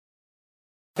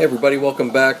Hey everybody, welcome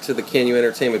back to the Can You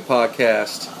Entertainment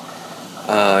Podcast.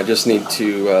 I just need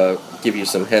to give you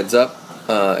some heads up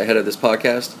ahead of this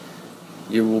podcast.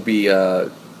 You will be, it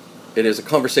is a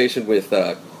conversation with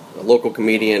a local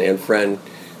comedian and friend,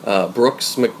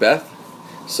 Brooks McBeth.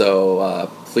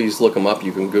 So please look him up.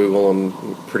 You can Google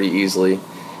him pretty easily.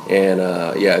 And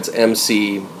it's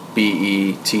McBeth,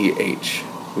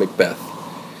 McBeth.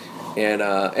 And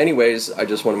anyways, I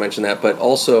just want to mention that. But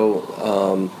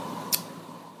also,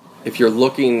 if you're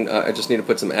looking, I just need to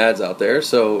put some ads out there.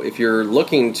 So if you're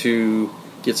looking to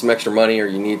get some extra money, or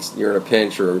you're in a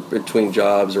pinch, or between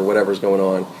jobs, or whatever's going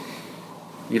on,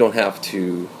 you don't have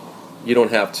to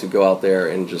go out there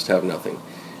and just have nothing.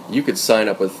 You could sign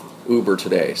up with Uber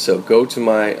today. So go to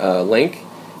my link.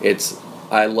 It's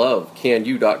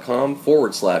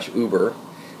ilovecanyou.com/Uber,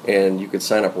 and you could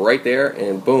sign up right there,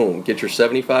 and boom, get your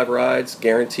 75 rides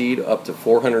guaranteed up to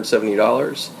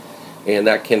 $470. And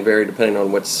that can vary depending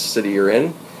on what city you're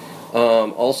in.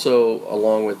 Also,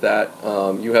 along with that,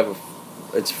 you have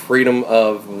it's freedom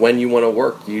of when you want to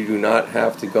work. You do not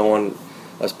have to go on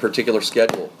a particular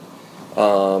schedule.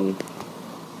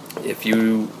 If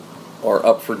you are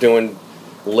up for doing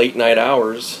late night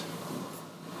hours,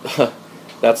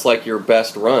 that's like your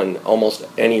best run almost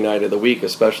any night of the week,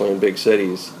 especially in big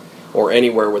cities or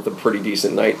anywhere with a pretty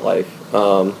decent nightlife.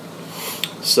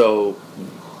 So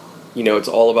it's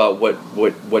all about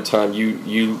what time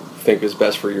you think is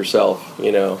best for yourself.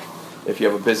 If you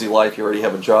have a busy life, you already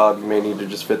have a job, you may need to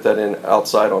just fit that in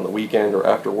outside on the weekend or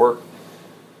after work.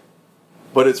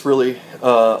 But it's really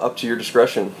up to your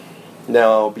discretion.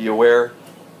 Now, be aware,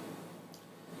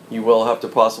 you will have to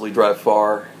possibly drive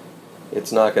far.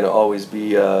 It's not going to always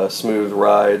be smooth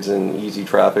rides and easy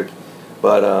traffic.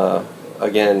 But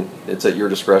again, it's at your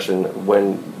discretion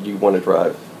when you want to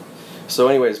drive. So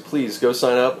anyways, please go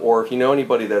sign up, or if you know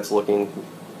anybody that's looking,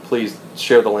 please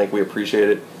share the link. We appreciate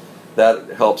it.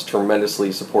 That helps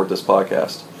tremendously support this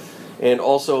podcast. And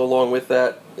also along with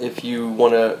that, if you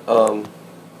want to,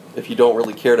 if you don't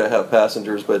really care to have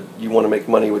passengers, but you want to make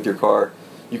money with your car,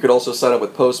 you could also sign up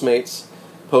with Postmates.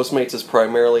 Postmates is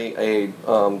primarily a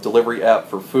delivery app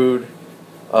for food,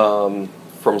 from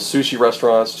sushi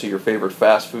restaurants to your favorite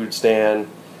fast food stand,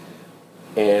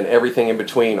 and everything in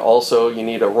between. Also, you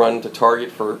need a run to Target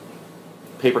for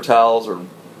paper towels or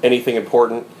anything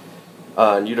important,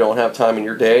 and you don't have time in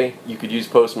your day, you could use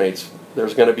Postmates.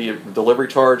 There's going to be a delivery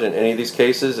charge in any of these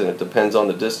cases, and it depends on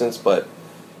the distance, but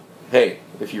hey,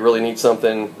 if you really need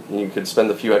something, you could spend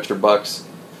a few extra bucks.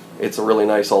 It's a really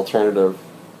nice alternative.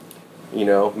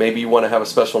 Maybe you want to have a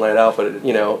special night out, but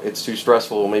it's too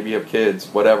stressful. Maybe you have kids,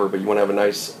 whatever, but you want to have a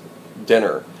nice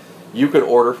dinner. You could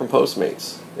order from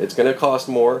Postmates. It's going to cost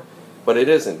more, but it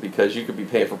isn't, because you could be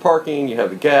paying for parking, you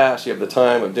have the gas, you have the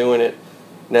time of doing it.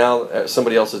 Now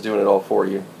somebody else is doing it all for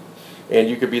you, and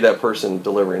you could be that person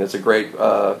delivering. It's great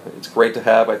to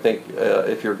have. I think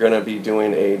if you're going to be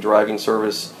doing a driving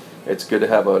service, it's good to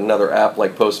have another app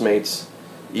like Postmates.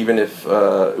 Even if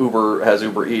Uber has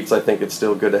Uber Eats, I think it's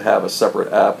still good to have a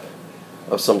separate app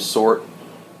of some sort.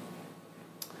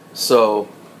 So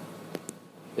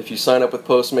if you sign up with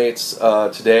Postmates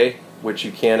today, which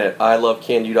you can at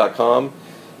ilovecanyou.com,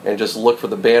 and just look for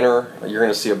the banner. You're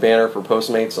going to see a banner for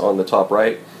Postmates on the top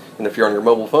right. And if you're on your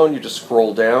mobile phone, you just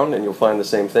scroll down and you'll find the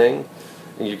same thing.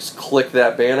 And you just click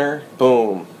that banner,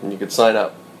 boom, and you can sign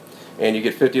up. And you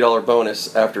get $50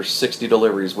 bonus after 60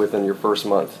 deliveries within your first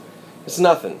month. It's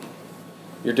nothing.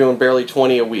 You're doing barely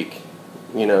 20 a week,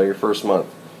 your first month.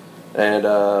 And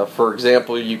for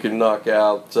example, you can knock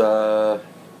out,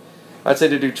 I'd say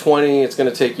to do 20, it's going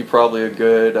to take you probably a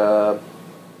good,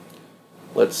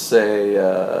 let's say,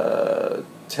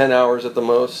 10 hours at the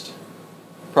most.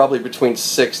 Probably between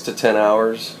 6 to 10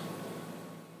 hours.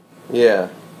 Yeah,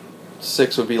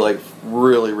 6 would be like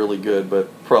really, really good, but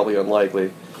probably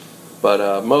unlikely.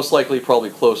 But most likely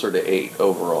probably closer to 8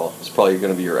 overall. It's probably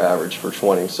going to be your average for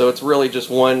 20. So it's really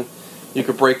just one. You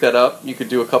could break that up. You could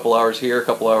do a couple hours here, a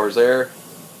couple hours there,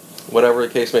 whatever the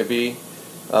case may be.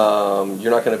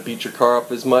 You're not going to beat your car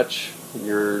up as much.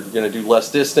 You're going to do less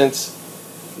distance.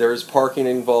 There's parking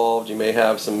involved. You may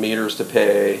have some meters to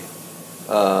pay,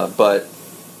 but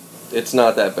it's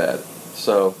not that bad.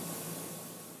 So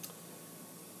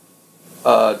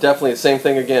definitely the same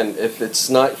thing again. If it's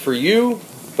not for you,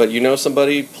 but you know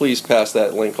somebody, please pass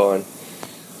that link on.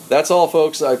 That's all,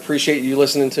 folks. I appreciate you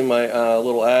listening to my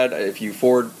little ad. If you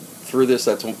forward through this,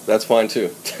 that's fine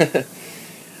too.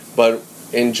 But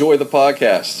enjoy the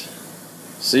podcast.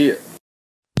 See ya.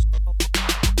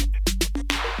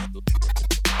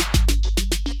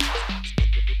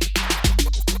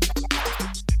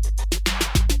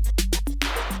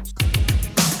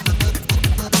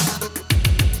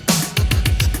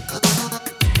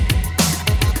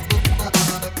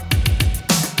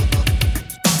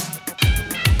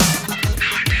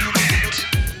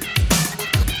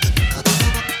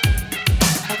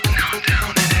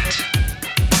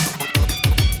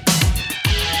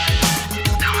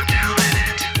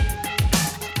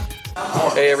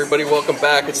 Hey everybody, welcome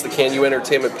back. It's the Can You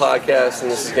Entertainment Podcast, and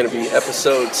this is going to be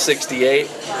episode 68.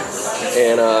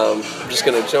 And I'm just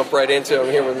going to jump right into it.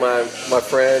 I'm here with my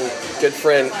friend, good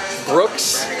friend,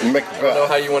 Brooks. Macbeth. I don't know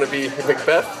how you want to be.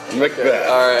 Macbeth? Macbeth. Okay.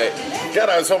 All right. God,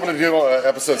 I was hoping to do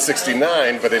episode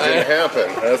 69, but it didn't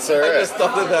happen. That's all right. I just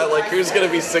thought of that, like, who's going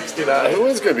to be 69? Who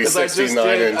is going to be 69 in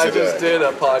today? I just did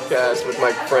a podcast with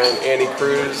my friend Annie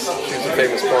Cruz. She's a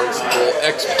famous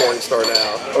ex-porn star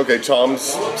now. Okay, Tom's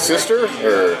sister?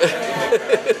 Or...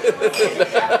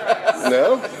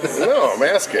 No? No, I'm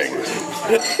asking.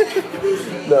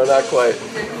 No, not quite.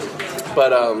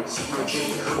 But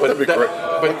that'd be great.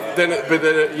 But then,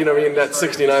 you know, what I mean, that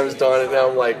 69 was done, and now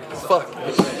I'm like, fuck,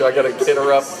 do I gotta hit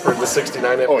her up for the 69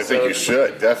 episode? Oh, I think you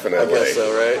should, definitely. I guess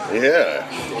so, right? Yeah.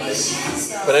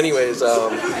 But anyways,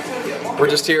 we're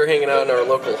just here hanging out in our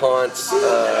local haunts.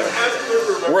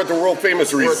 We're at the world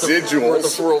famous Residuals. We're at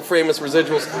the world famous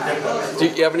Residuals. Do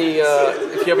you have any?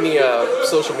 If you have any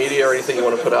social media or anything you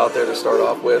want to put out there to start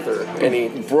off with, or any?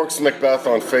 Brooks Macbeth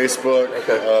on Facebook.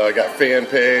 Okay. I got fan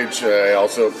page.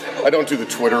 I don't do the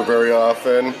Twitter very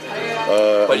often.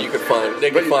 But you could find.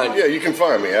 They could find. Yeah, you can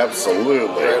find me.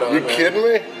 Absolutely. Right on, you man. kidding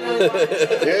me?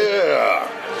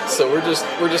 Yeah. So we're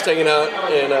just hanging out,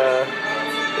 and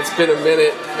it's been a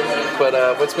minute. But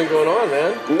what's been going on,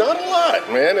 man? Not a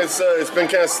lot, man. It's been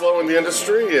kind of slow in the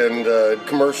industry and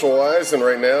commercial-wise, and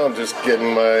right now I'm just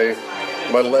getting my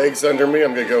legs under me.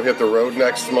 I'm going to go hit the road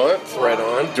next month. Right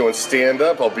on. Doing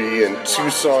stand-up. I'll be in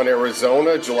Tucson,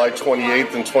 Arizona, July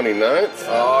 28th and 29th.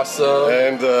 Awesome.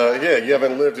 And, yeah, you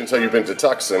haven't lived until you've been to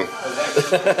Tucson.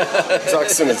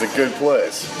 Tucson is a good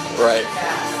place. Right.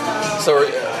 So,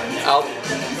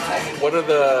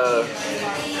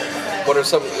 what are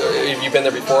some? Have you been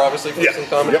there before? Obviously, for some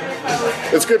comedy.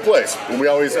 Yep. It's a good place. We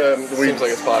always seems like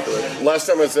it's popular. Last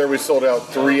time I was there, we sold out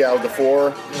 3 out of the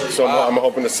 4. So Wow. I'm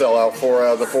hoping to sell out 4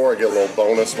 out of the 4. I get a little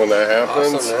bonus when that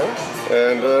happens. Awesome,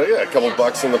 man. And yeah, a couple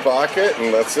bucks in the pocket,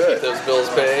 and that's it. Those bills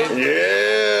paid.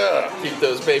 Yeah. Keep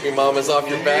those baby mamas off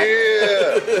your back.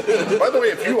 Yeah. By the way,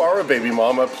 if you are a baby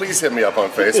mama, please hit me up on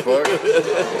Facebook.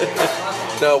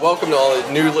 No, welcome to all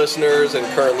the new listeners and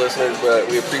current listeners. But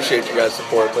we appreciate you guys'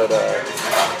 support. But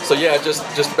so yeah,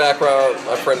 just background.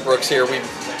 My friend Brooks here. We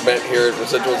met here at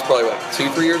Residuals probably about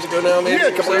 2-3 years ago now, maybe. Yeah,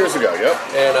 a couple years ago. Yep.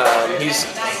 And he's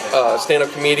a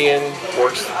stand-up comedian,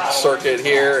 works circuit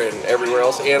here and everywhere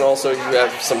else, and also you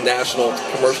have some national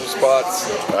commercial spots.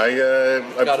 I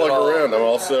plug around. I'm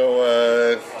also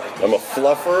I'm a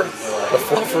fluffer. A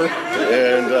fluffer.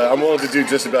 And I'm willing to do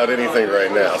just about anything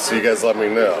right now. So you guys let me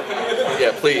know.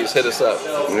 Yeah, please hit us up.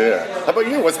 Yeah. How about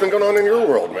you? What's been going on in your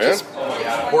world, man? Just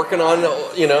working on,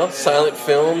 silent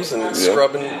films and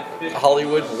scrubbing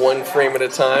Hollywood one frame at a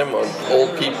time on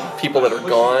old people that are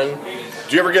gone.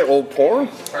 Do you ever get old porn?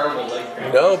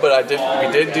 No, but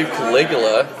we did do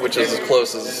Caligula, which is as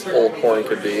close as old porn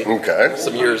could be. Okay.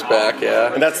 Some years back,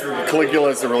 yeah. And Caligula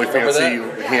is the really fancy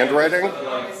handwriting?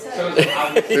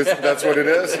 That's what it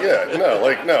is? Yeah. No,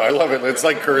 I love it. It's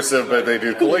like cursive, but they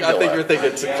do Caligula. I think you're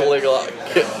thinking it's Calligraphy?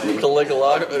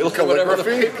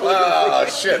 Ah,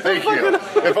 shit, thank you.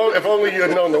 If only you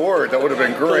had known the word, that would have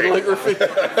been great. Calligraphy.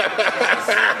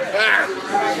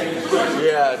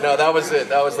 Yeah, no, that was it.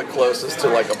 That was the closest to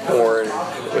like a porn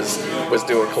was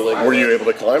doing Caligula. Were you able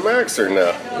to climax or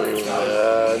no?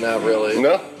 Not really.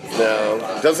 No? No.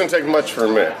 Doesn't take much for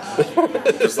me.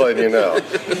 Just letting you know.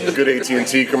 Good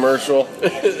AT&T commercial.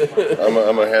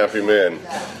 I'm a happy man.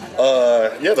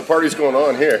 Yeah, the party's going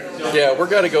on here. Yeah, we're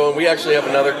gonna go, and we actually have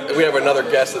another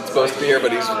guest that's supposed to be here,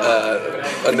 but he's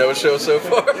a no-show so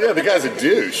far. Yeah, the guy's a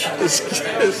douche.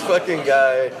 This fucking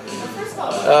guy.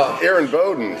 Aaron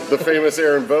Bowden, the famous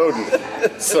Aaron Bowden.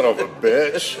 Son of a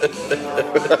bitch.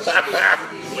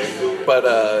 But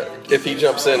if he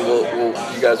jumps in,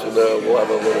 you guys will know. We'll have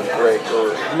a little break,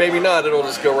 or maybe not. It'll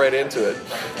just go right into it.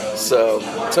 So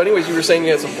anyways, you were saying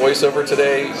you had some voiceover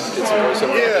today. You did some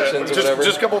voiceover auditions or whatever.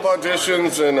 Just a couple of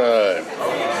auditions, and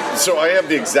so I have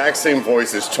the exact same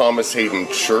voice as Thomas Hayden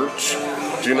Church.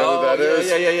 Do you know who that is?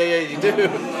 Yeah, you do.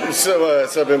 So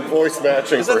I've been voice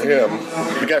matching for him.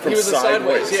 The guy from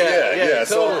Sideways. Yeah.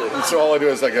 Totally. So all I do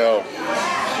is I go,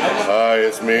 "Hi,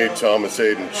 it's me, Thomas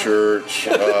Hayden Church."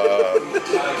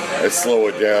 I slow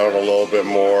it down a little bit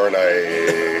more, and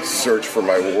I search for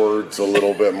my words a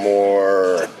little bit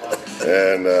more,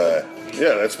 and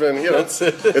yeah, that's been it's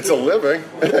a living.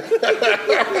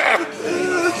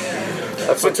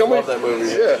 I love that movie.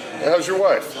 Yeah, how's your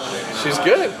wife? She's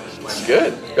good. She's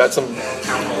good. Got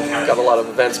a lot of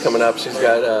events coming up. She's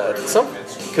got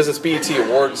because it's BET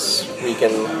Awards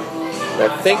weekend. I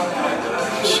think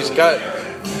she's got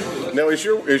Now, is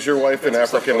your wife an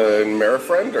African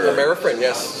Amerifriend or Amerifriend?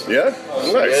 Yes. Yeah,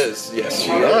 She nice. is. Yes,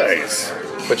 she is. Nice.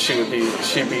 But she'd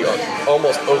be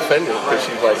almost offended because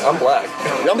she's like, I'm black.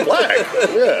 I'm black.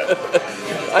 Yeah.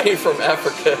 I ain't from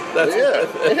Africa. That's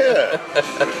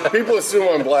Yeah. People assume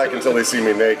I'm black until they see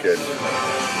me naked.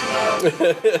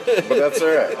 But that's all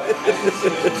right.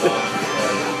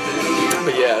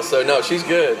 But yeah, so no, she's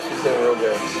good. She's doing real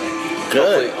good.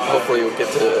 Good. Hopefully we'll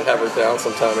get to have her down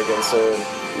sometime again soon.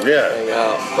 Yeah. Hang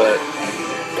out, but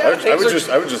I would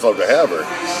just love to have her.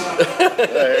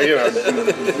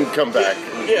 Come back.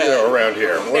 Around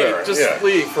here. Whatever. Hey, just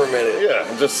leave for a minute. Yeah,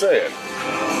 I'm just saying.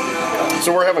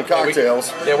 So we're having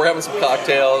cocktails. We're having some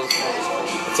cocktails.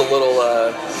 It's a little.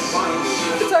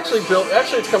 It's actually built.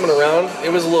 Actually, it's coming around.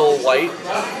 It was a little light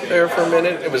there for a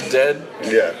minute. It was dead.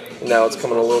 Yeah. Now it's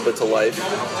coming a little bit to life.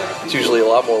 It's usually a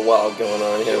lot more wild going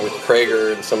on here with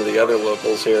Krager and some of the other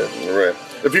locals here. Right.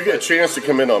 If you get a chance to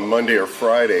come in on Monday or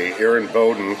Friday, Aaron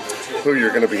Bowden, who you're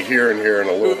going to be hearing here in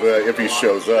a little bit, if he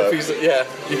shows up.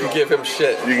 You can give him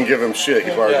shit. You can give him shit.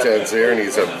 He bartends there, and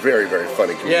he's a very, very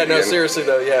funny comedian. Yeah, no, seriously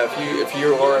though, if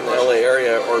you are in the LA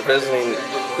area or visiting,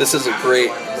 this is a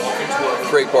great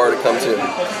bar to come to,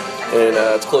 and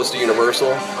it's close to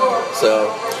Universal,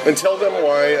 so. And tell them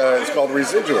why it's called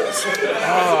Residuals.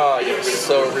 Ah, yes.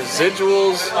 So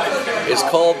Residuals is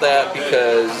called that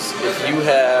because if you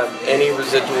have any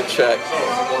residual check,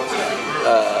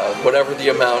 whatever the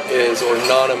amount is or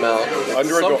non-amount,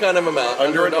 kind of amount,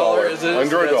 under a dollar, is it?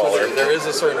 Under a dollar, there is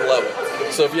a certain level.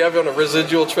 So if you have on a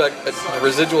residual check,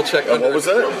 under what was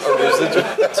that? A residual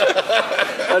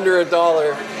under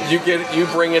 $1, you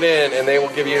bring it in and they will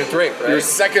give you a drink. Right? Your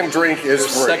second drink is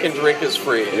free. Second drink is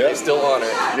free. Yep. They still honor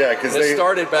it. Yeah, because they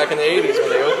started back in the '80s when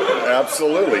they opened.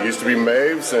 Absolutely, it used to be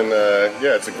Maeve's, and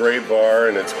it's a great bar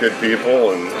and it's good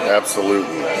people, and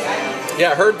absolutely.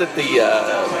 Yeah, I heard that the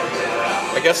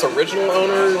I guess original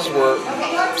owners were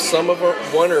some of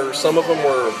them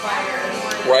were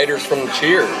writers from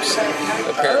Cheers,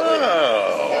 apparently.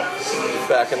 Oh.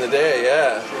 Back in the day,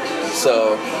 yeah.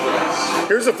 So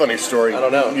here's a funny story. I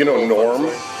don't know. You know Norm?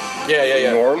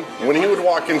 Yeah. Norm, when he would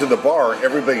walk into the bar,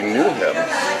 everybody knew him.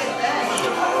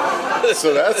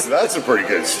 So that's a pretty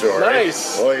good story.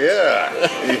 Nice. Well, yeah.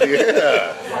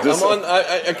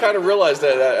 I kind of realized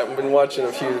that I've been watching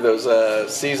a few of those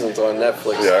seasons on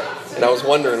Netflix. Yeah. And I was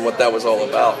wondering what that was all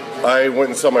about. I went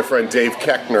and saw my friend Dave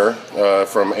Keckner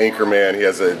from Anchorman. He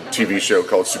has a TV show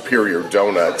called Superior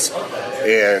Donuts,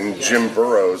 and Jim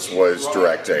Burrows was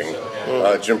directing.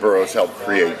 Jim Burrows helped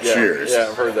create Cheers. Yeah,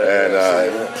 I've heard that.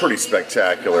 And pretty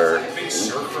spectacular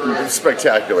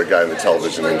guy in the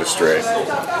television industry.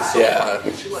 Yeah,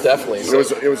 definitely.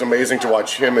 It was amazing to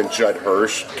watch him and Judd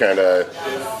Hirsch, kind of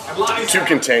two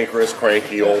cantankerous,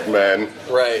 cranky old men,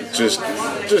 right? Just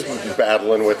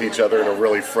battling with each other in a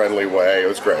really friendly way. It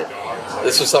was great.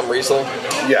 This was something recently?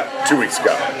 Yeah, 2 weeks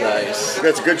ago. Nice.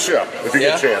 It's a good show if you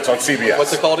get a chance on CBS.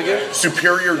 What's it called again?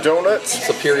 Superior Donuts.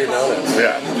 Superior Donuts.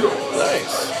 Yeah.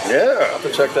 Nice. Yeah. I'll have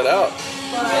to check that out.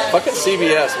 Fucking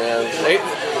CBS, man.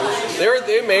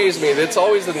 They amaze me. It's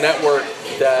always the network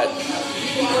that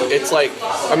it's like,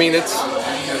 I mean, it's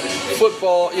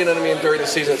football, you know what I mean, during the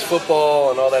season it's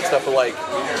football and all that stuff, but like,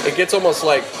 it gets almost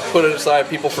like put it aside,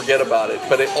 people forget about it,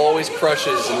 but it always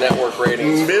crushes the network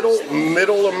ratings.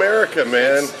 Middle America,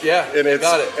 man. And it's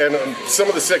got it. And some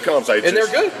of the sitcoms and they're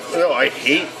good. No, I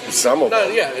hate some of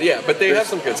them. Yeah, but they have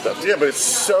some good stuff. Yeah, but it's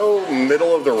so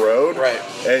middle of the road. Right.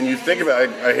 And you think about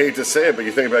it, I hate to say it, but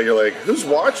you think about it, you're like, who's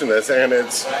watching this? And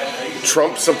it's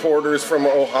Trump supporters from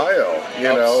Ohio,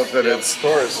 of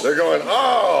course. They're going,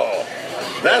 oh,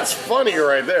 that's funny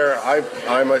right there.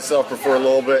 I myself prefer a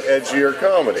little bit edgier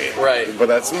comedy. Right. But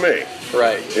that's me.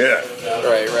 Right. Yeah.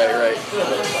 Right.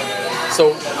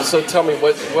 So tell me,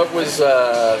 what was,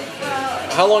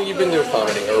 how long you been doing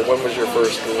comedy, or when was your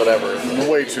first whatever?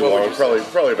 Way too long,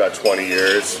 probably about 20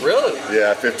 years. Really?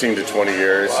 Yeah, 15 to 20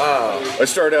 years. Wow. I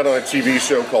started out on a TV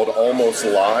show called Almost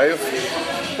Live,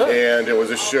 and it was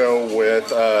a show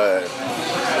with,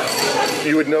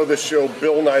 you would know the show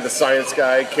Bill Nye the Science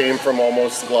Guy came from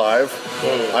Almost Live.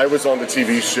 I was on the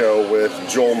TV show with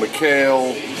Joel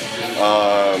McHale,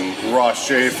 Ross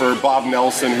Schaefer, Bob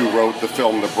Nelson, who wrote the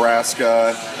film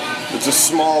Nebraska. It's a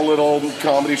small little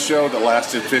comedy show that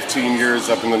lasted 15 years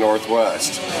up in the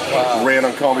Northwest. Wow. Ran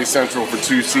on Comedy Central for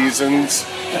 2 seasons,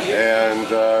 and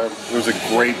it was a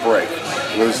great break.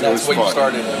 It was fun. You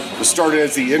started in? I started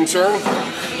as the intern,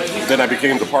 then I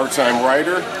became the part-time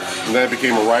writer, and then I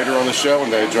became a writer on the show,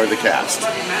 and then I joined the cast.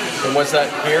 And was that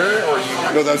here, or you?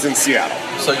 No, that was in Seattle.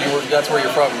 So that's where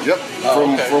you're from? Yep,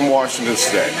 from Washington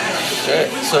State. Shit.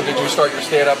 So did you start your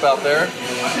stand-up out there?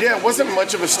 Yeah, it wasn't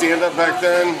much of a stand-up back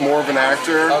then, more of an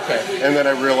actor. Okay. And then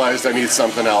I realized I need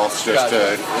something else just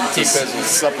Gotcha. to Keep busy.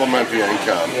 supplement the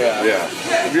income. Yeah.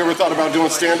 Have you ever thought about doing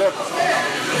stand-up?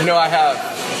 You know, I have.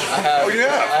 Oh, yeah.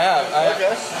 I have.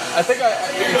 Okay. I think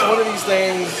it's one of these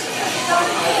things,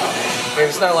 and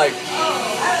it's not like,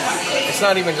 it's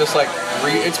not even just like,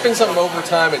 it's been something over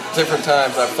time at different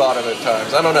times I've thought of at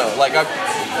times. I don't know. Like,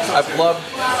 I've loved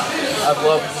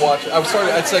watching.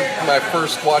 I'd say my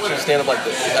first watching stand-up, like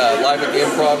the live at the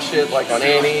improv shit, like on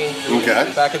Annie. Okay.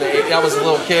 Back in the 80s. I was a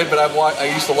little kid, but I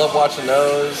used to love watching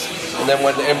those. And then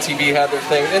when the MTV had their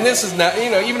thing, and this is not, you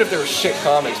know, even if they were shit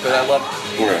comics, but I love.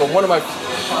 Right. But one of my,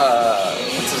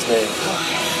 what's his name?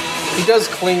 He does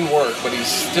clean work, but he's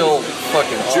still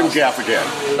fucking awesome. Jim Gaffigan.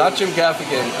 Not Jim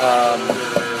Gaffigan.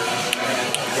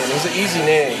 He's an easy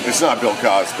name. It's not Bill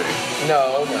Cosby.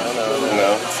 No.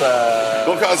 No? It's,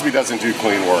 Bill Cosby doesn't do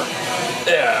clean work.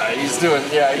 yeah, he's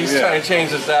trying to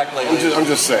change his act lately. I'm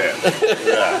just saying.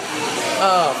 Yeah.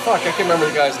 Oh, fuck, I can't remember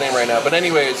the guy's name right now. But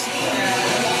anyways,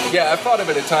 yeah, I've thought of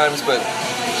it at times, but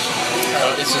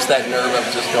it's just that nerve of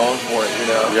just going for it, you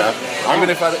know? Yeah. Even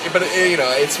if you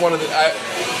know, it's one of the,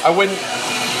 I wouldn't,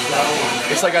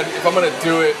 it's like if I'm going to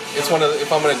do it, if I'm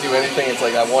going to do anything, it's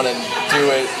like I want to do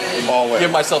it and All in.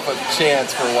 give myself a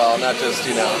chance for a while, not just,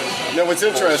 you know. Now, what's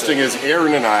interesting is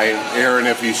Aaron,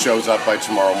 if he shows up by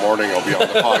tomorrow morning, he'll be on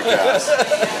the podcast.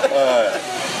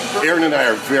 Aaron and I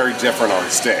are very different on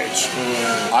stage.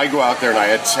 I go out there and I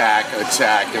attack,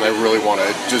 and I really want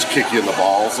to just kick you in the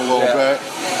balls a little bit.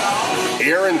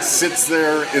 Aaron sits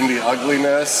there in the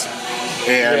ugliness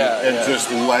and just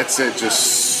lets it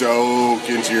just soak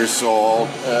into your soul,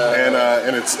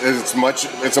 and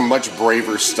it's a much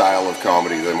braver style of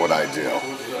comedy than what I do.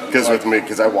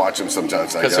 Because I watch him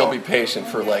sometimes. Because he'll be patient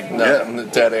for like nothing, the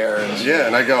dead air. And yeah,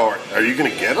 and I go, are you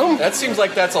going to get him? that seems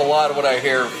like that's a lot of what I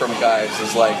hear from guys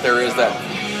is like there is that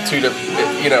you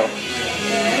know,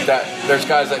 that there's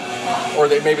guys that, or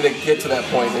maybe they get to that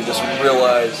point, they just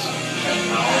realize,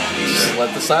 just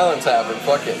let the silence happen,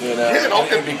 fuck it, you know,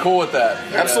 and be cool with that.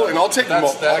 Absolutely, know? and I'll take I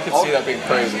can see that being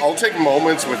crazy. I'll take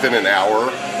moments within an hour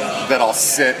that I'll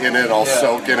sit in it, I'll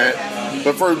soak in it.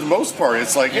 But for the most part,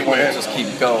 it's like, You want to just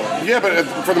keep going. Yeah, but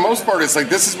for the most part, it's like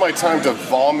this is my time to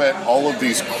vomit all of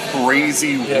these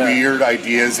crazy, weird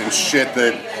ideas and shit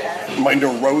that my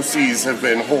neuroses have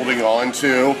been holding on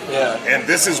to. Yeah. And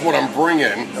this is what I'm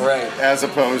bringing. Right. As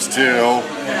opposed to,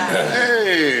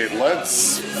 hey,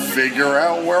 let's figure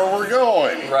out where we're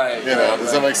going. Right. You know,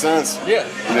 does that make sense? Yeah,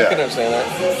 I can understand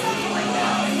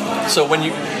that. So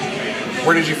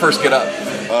where did you first get up?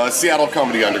 Seattle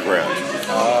Comedy Underground.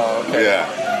 Oh, okay. Yeah.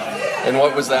 And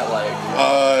what was that like?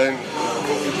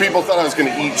 People thought I was going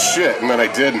to eat shit, and then I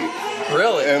didn't.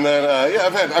 Really? And then,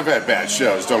 I've had bad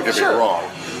shows. Don't get me Sure. wrong.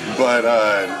 But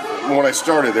when I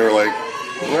started, they were like,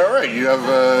 "All right, you have.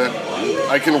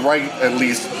 I can write at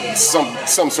least some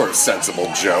sort of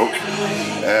sensible joke."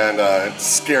 And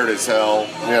scared as hell,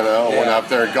 you know. Went out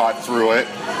there and got through it.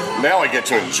 Now I get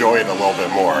to enjoy it a little bit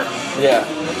more. Yeah.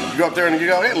 You go up there and you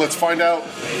go, "Hey, let's find out."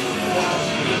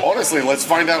 Honestly, let's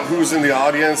find out who's in the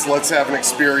audience. Let's have an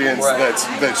experience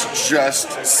that's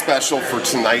just special for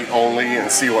tonight only,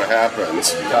 and see what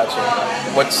happens. Gotcha.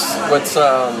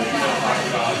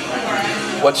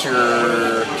 What's your,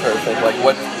 I'm trying to think, like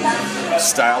what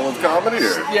Style of comedy,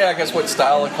 or yeah, I guess what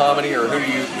style of comedy, or who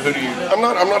do you I'm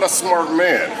not a smart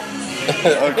man.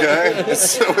 Okay,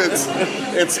 so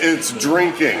it's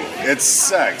drinking, it's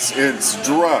sex, it's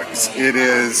drugs, it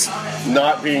is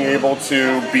not being able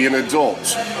to be an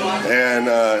adult, and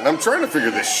I'm trying to figure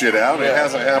this shit out. It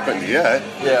hasn't happened yet.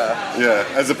 Yeah.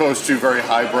 As opposed to very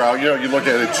highbrow. You know, you look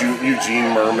at a Eugene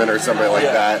Merman or somebody like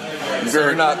that. So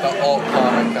you're not the alt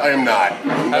comic. I am not.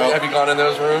 No. Have you gone in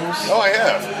those rooms? Oh, I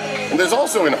have. And there's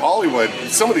also in Hollywood,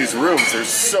 some of these rooms, they're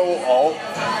so alt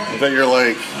that you're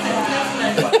like,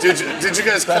 did you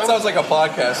guys come? That sounds like a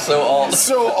podcast, so alt.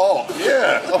 So alt,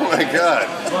 yeah. Oh my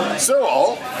god. So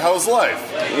alt, how's life?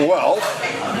 Well,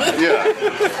 yeah.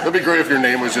 That'd be great if your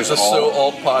name was just The alt. So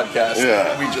Alt podcast.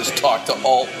 Yeah. We just talk to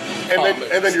alt comics.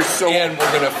 And then you're so... And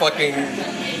we're going to fucking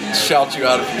shout you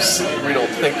out if we don't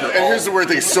think you're alt. And here's the weird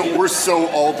thing. So we're so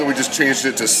alt that we just changed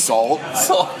it to salt.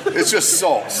 Salt. It's just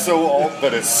salt. So alt,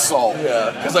 but it's salt.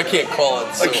 Yeah, because I can't call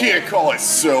it so. I can't call it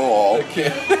so alt. I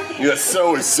can't. Yeah,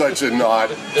 so is such a not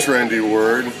trendy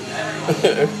word.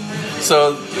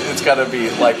 So it's got to be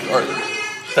like, or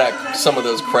that some of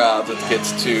those crowds, it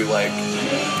gets to like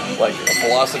a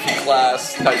philosophy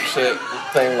class type shit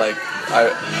thing. Like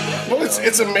Well,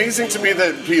 it's amazing to me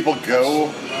that people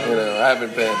go. You know, I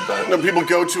haven't been, but No, people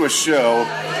go to a show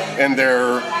and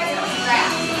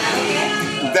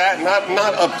that,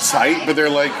 not uptight, but they're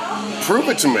like, prove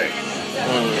it to me.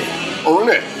 Earn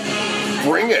it.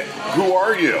 Bring it. Who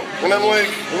are you? And I'm like,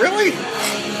 really?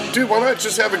 Dude, why not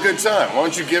just have a good time? Why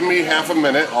don't you give me half a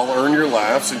minute, I'll earn your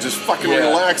laughs, and just fucking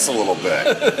relax a little bit.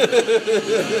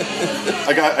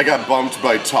 I got bumped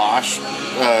by Tosh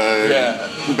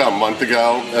about a month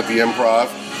ago at the Improv.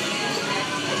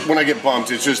 When I get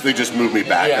bumped, it's just they just move me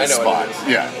back a spot.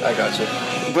 Yeah, I got you.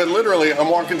 But literally, I'm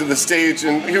walking to the stage,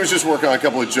 and he was just working on a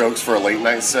couple of jokes for a late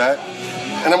night set.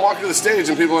 And I'm walking to the stage,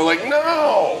 and people are like,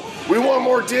 "No, we want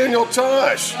more Daniel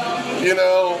Tosh. You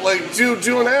know, like do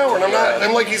an hour." And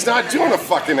I'm like, he's not doing a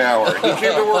fucking hour. He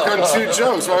came to work on 2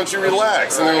 jokes. Why don't you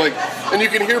relax? And they're like, and you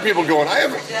can hear people going, I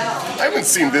haven't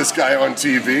seen this guy on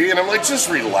TV. And I'm like, just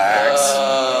relax.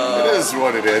 It is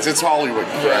what it is. It's Hollywood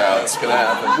crowds. Yeah, it's gonna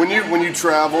happen. When you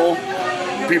travel,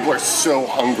 people are so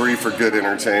hungry for good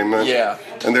entertainment. Yeah.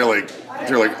 And they're like,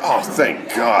 oh,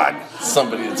 thank God.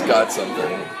 Somebody that's got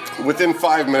something. Within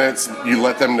 5 minutes, you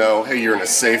let them know, hey, you're in a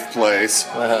safe place.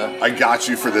 I got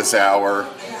you for this hour.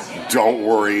 Don't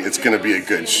worry, it's going to be a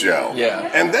good show. Yeah.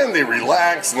 And then they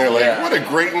relax, and they're like, what a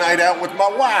great night out with my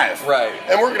wife. Right.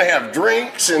 And we're going to have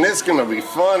drinks, and it's going to be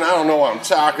fun. I don't know why I'm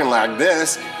talking like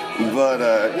this, but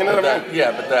you know what I mean?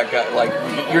 Yeah, but that guy, like,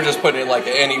 you're just putting it like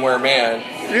an anywhere man.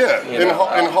 Yeah. In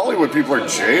Hollywood, people are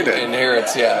jaded. And here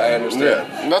it's, I understand.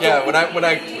 Yeah. When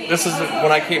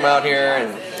I came out here,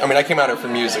 and I mean, I came out here for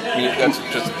music. That's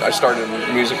just, I started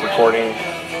music recording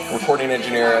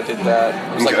engineer. I did that.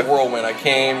 It was like a whirlwind. I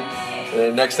came, and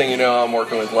the next thing you know, I'm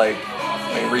working with like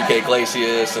Enrique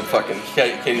Iglesias and fucking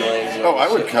Katie Lang. Oh, I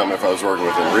would come if I was working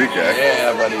with Enrique.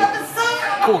 Yeah, buddy.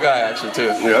 Cool guy, actually, too.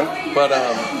 Yeah. But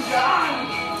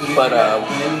what I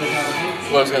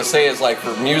was going to say is, like,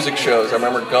 for music shows, I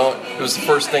remember going, it was the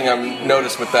first thing I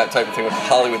noticed with that type of thing, with the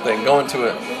Hollywood thing, going to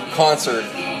a concert,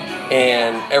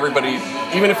 and everybody,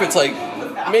 even if it's like,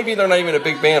 maybe they're not even a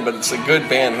big band, but it's a good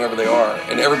band, whoever they are,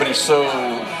 and everybody's so,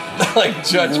 like,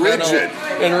 judgmental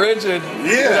and rigid.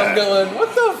 Yeah. And I'm going, what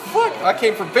the fuck? I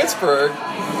came from Pittsburgh,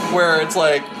 where it's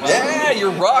like, yeah,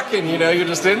 you're rocking, you know, you're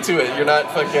just into it. You're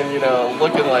not fucking, you know,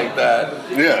 looking like that.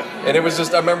 Yeah. And it was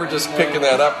just, I remember just picking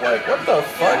that up, like, what the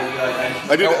fuck?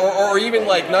 I did. Or even,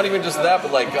 like, not even just that,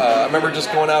 but, like, I remember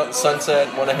just going out in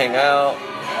Sunset, want to hang out.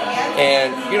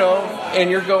 And, you know, and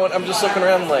you're going, I'm just looking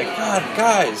around like, God,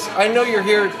 guys, I know you're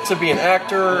here to be an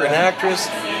actor or an actress.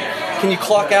 Can you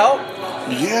clock out?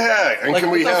 Yeah, and like,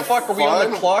 can we have fuck? Are we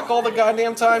on the clock all the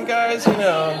goddamn time, guys? You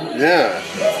know? Yeah.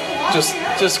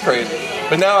 Just crazy.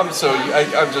 But now I'm just so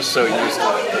used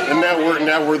to it. And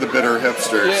now we're the bitter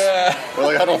hipsters. Yeah. Well,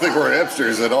 like, I don't think we're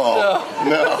hipsters at all.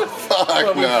 No.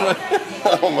 Fuck no.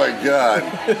 Oh my God.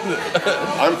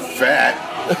 I'm fat.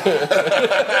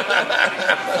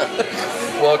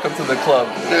 Welcome to the club.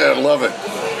 Yeah, I love it.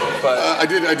 But I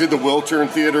did the Wiltern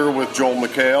Theater with Joel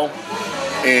McHale,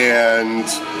 and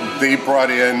they brought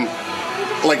in,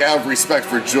 like, out of respect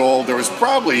for Joel, there was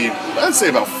probably, I'd say,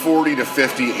 about 40 to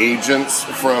 50 agents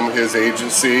from his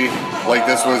agency. Like,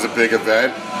 this was a big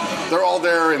event. They're all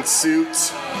there in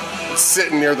suits,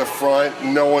 sitting near the front.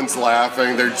 No one's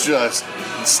laughing. They're just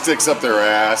sticks up their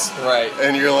ass. Right.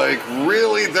 And you're like,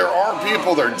 really? There are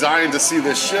people that are dying to see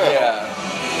this show. Yeah.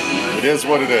 It is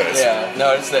what it is. Yeah.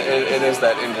 No, it is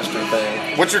that industry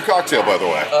thing. What's your cocktail, by the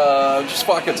way? Just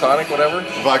vodka tonic, whatever.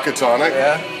 Vodka tonic?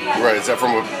 Yeah. Right, is that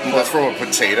that's from a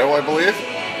potato, I believe?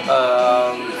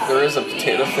 There is a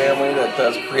potato family that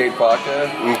does create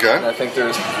vodka. Okay. And I think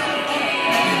there's...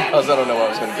 I don't know where I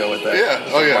was going to go with that. Yeah,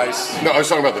 There's rice. No, I was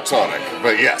talking about the tonic,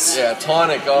 but yes. Yeah,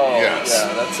 tonic, yes.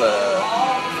 Yeah, that's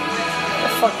What the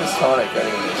fuck is tonic,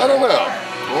 anyways? I don't know.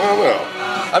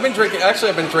 I've been drinking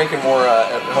more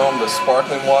at home, the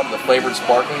sparkling water, the flavored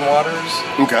sparkling waters.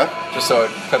 Okay. Just so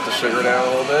it cut the sugar down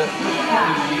a little bit. I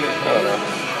don't know.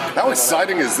 How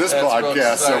exciting is this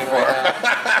podcast so far?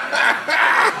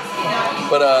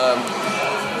 But I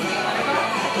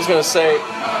was going to say,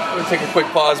 I'm going to take a quick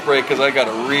pause break because I got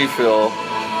a refill.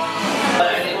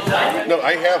 No,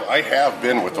 I have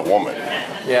been with a woman.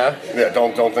 Yeah? Yeah,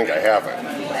 don't think I haven't.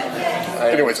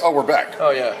 Anyways, we're back.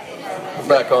 Oh, yeah. We're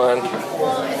back on.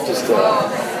 Just, it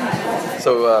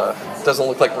doesn't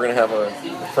look like we're going to have a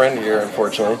friend here,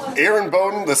 unfortunately. Aaron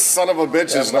Bowden, the son of a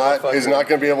bitch, is not going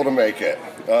to be able to make it.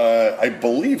 I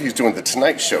believe he's doing the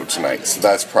Tonight Show tonight, so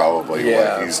that's probably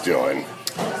what he's doing.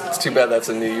 It's too bad that's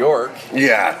in New York.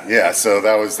 Yeah. So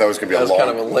that was going to be a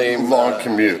long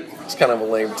commute. It's kind of a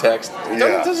lame text.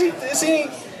 Yeah. Does he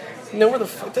know where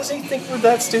does he think we're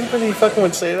that stupid? He fucking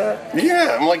would say that.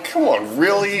 Yeah, I'm like, come on,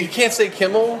 really? You can't say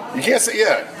Kimmel. You can't say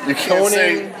You can't Conan.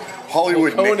 say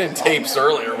Hollywood. Conan tapes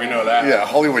earlier. We know that. Yeah,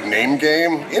 Hollywood name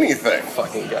game, anything.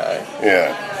 Fucking guy.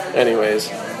 Yeah.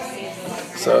 Anyways,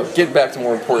 so get back to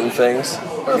more important things.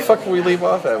 Where the fuck did we leave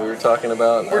off at? We were talking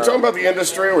about. We're talking about the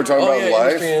industry. We're talking about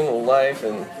life. Industry and life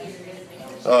and.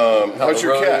 How's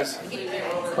your cat?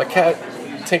 My cat,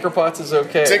 Tinker Potts, is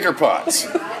okay. Tinker Potts.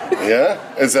 Yeah?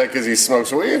 Is that because he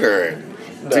smokes weed or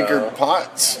Tinker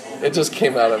Potts? It just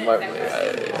came out of my.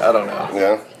 I don't know.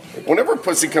 Yeah. Whenever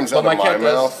pussy comes out of my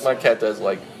mouth. My cat does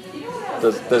like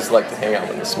like to hang out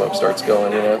when the smoke starts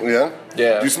going. You know. Yeah.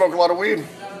 Yeah. Do you smoke a lot of weed?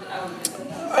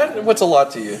 What's a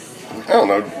lot to you? I don't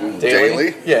know.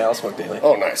 Daily? Yeah, I'll smoke daily.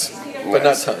 Oh, nice. But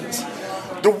not tons.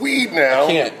 The weed now. I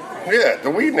can't. Yeah, the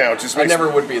weed now just makes. I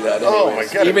never would be that. Anyways. Oh my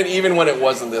god! Even when it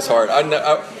wasn't this hard,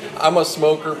 I'm a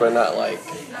smoker, but not like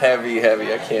heavy.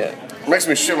 I can't. It makes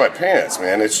me shit my pants,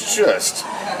 man. It's just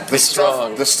the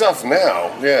strong. stuff. The stuff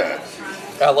now, yeah.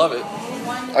 I love it.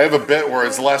 I have a bit where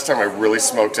it's the last time I really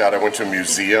smoked out. I went to a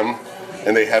museum,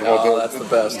 and they had one of those. That's the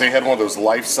best. They had one of those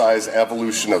life-size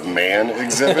evolution of man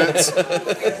exhibits.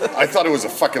 I thought it was a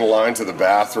fucking line to the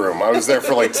bathroom. I was there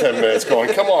for like 10 minutes,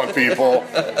 going, "Come on, people!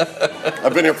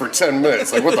 I've been here for 10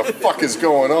 minutes. Like, what the fuck is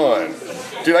going on,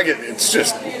 dude? It's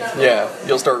just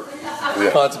you'll start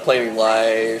contemplating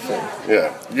life. And,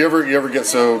 yeah, you ever get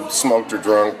so smoked or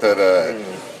drunk that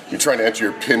you're trying to enter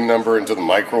your PIN number into the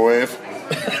microwave?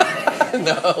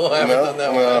 No, I haven't done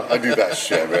that. No, I do that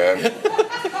shit, man.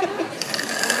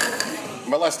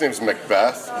 My last name's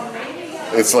Macbeth.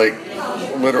 It's like,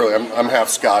 literally, I'm half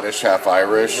Scottish, half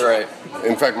Irish. Right.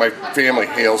 In fact, my family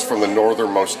hails from the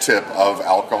northernmost tip of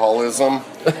alcoholism.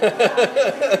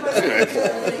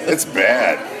 It's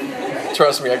bad.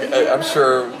 Trust me, I'm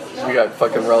sure we got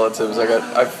fucking relatives. You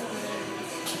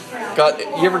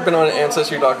ever been on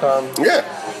Ancestry.com? Yeah.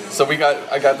 So I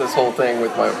got this whole thing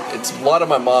with it's a lot of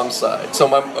my mom's side. So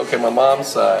my mom's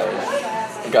side,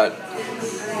 I got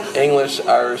English,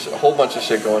 Irish, a whole bunch of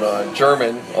shit going on.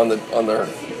 German on their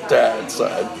dad's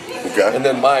side. Okay. And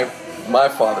then my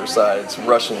father's side, it's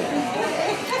Russian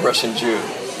Jew.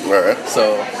 All right.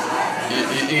 So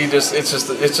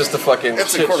it's just a fucking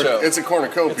shit show. It's a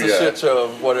cornucopia. It's a shit show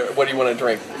of what do you want to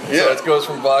drink. Yeah. So it goes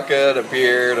from vodka to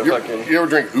beer to fucking. You ever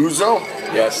drink ouzo?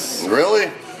 Yes. Really?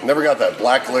 Never got that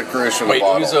black licorice in a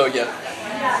bottle. Wait, ouzo yet?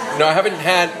 No, I haven't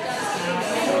had.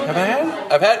 Have I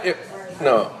had? I've had it.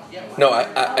 No,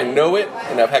 I know it,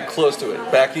 and I've had close to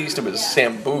it. Back east, it was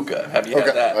Sambuca. Have you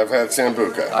had that? I've had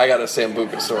Sambuca. I got a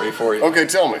Sambuca story for you. Okay,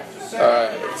 tell me. All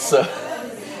right, so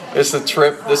this is a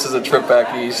trip. This is a trip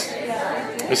back east.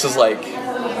 This is like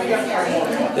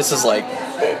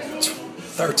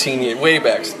 13 years, way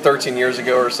back, 13 years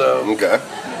ago or so. Okay.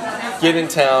 Get in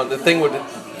town. The thing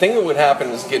that would happen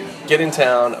is get in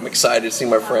town. I'm excited to see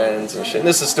my friends and shit. And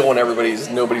this is still when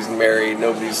nobody's married,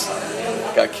 nobody's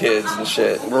got kids and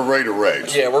shit. We're ready to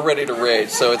rage. Yeah, we're ready to rage.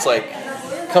 So it's like,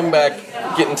 come back,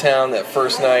 get in town that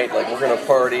first night. Like, we're gonna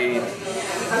party.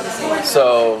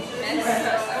 So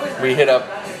we hit up.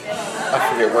 I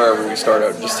forget wherever we start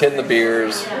out. Just hitting the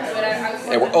beers.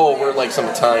 And we're like some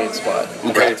Italian spot.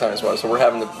 Okay. Great Italian spot. So we're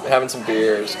having some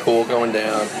beers. Cool, going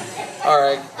down. All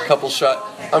right, couple shot.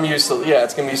 I'm used to. Yeah,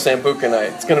 it's gonna be Sambuca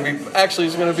night. It's gonna be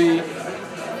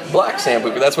black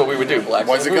Sambuca. That's what we would do. Black.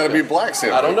 Why's Sambuca. it gotta be black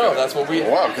Sambuca? I don't know. That's what we.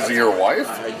 Wow, because of your wife?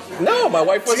 No, my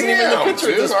wife wasn't even in the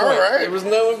picture at this point. All right. There was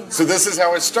no. So this is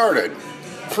how it started.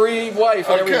 Pre-wife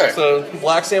and everything. So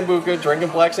black Sambuca, drinking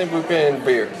black Sambuca and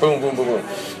beer. Boom, boom, boom, boom.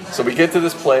 So we get to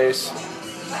this place.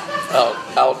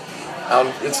 Out.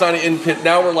 It's not in Pitt.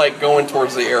 Now we're like going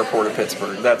towards the airport of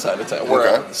Pittsburgh. That side of town. We're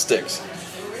out in the sticks.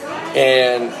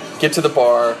 And get to the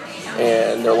bar,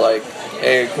 and they're like,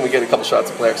 "Hey, can we get a couple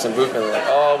shots of black Sambuca?" And they're like,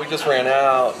 "Oh, we just ran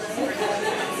out."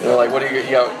 And they're like, "What do you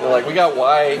got?" They're like, "We got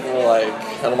white."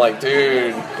 And I'm like,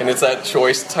 "Dude," and it's that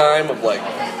choice time of like,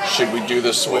 should we do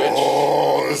the switch?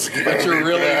 Oh, this is gonna But you're be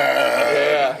really,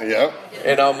 bad. yeah. Yep.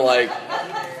 And I'm like,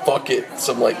 fuck it.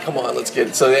 So I'm like, come on, let's get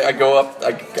it. So I go up,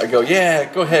 I go, yeah,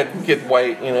 go ahead, get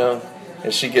white, you know.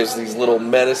 And she gives these little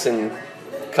medicine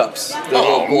cups, the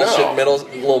little bullshit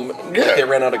like they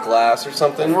ran out of glass or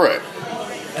something. Right.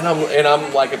 And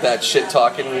I'm like at that shit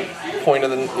talking point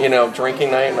of the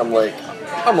drinking night, and I'm like,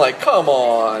 come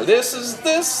on, this is what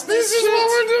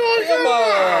we're doing. Come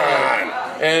on.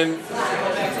 And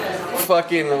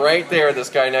fucking right there, this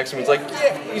guy next to me is like,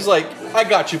 yeah. He's like, I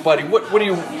got you, buddy. What are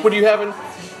you having?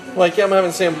 I'm like, yeah, I'm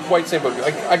having white Sambuca.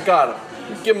 I got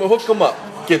him. Hook him up.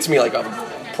 Gets me like a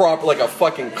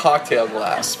fucking cocktail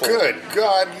glass. Good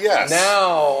God, yes.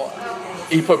 Now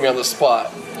he put me on the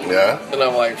spot. Yeah. And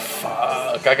I'm like,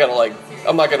 fuck, I gotta like,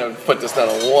 I'm not gonna put this down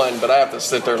to 1, but I have to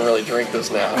sit there and really drink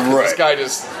this now. Right. This guy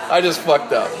I just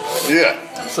fucked up.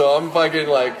 Yeah. So I'm fucking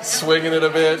like swinging it a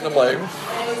bit, and I'm like,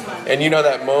 and you know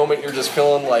that moment you're just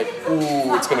feeling like,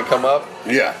 ooh, it's gonna come up.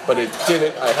 Yeah. But it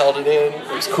didn't. I held it in.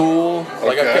 It was cool.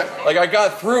 Like Okay. I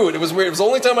got through it. It was weird. It was the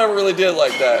only time I ever really did it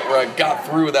like that, where I got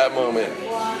through that moment.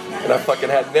 And I fucking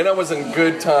had. Then I was in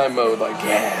good time mode. Like,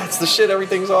 yeah, it's the shit.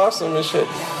 Everything's awesome and shit.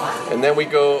 And then we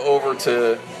go over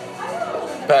to.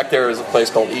 Back there is a place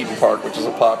called Eaton Park, which is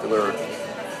a popular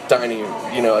dining,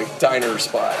 like diner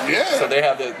spot. Yeah. So they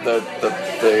have the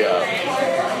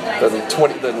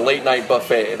late night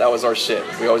buffet. That was our shit.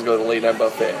 We always go to the late night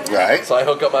buffet. Right. So I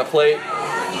hook up my plate,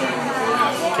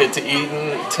 get to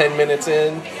Eaton, 10 minutes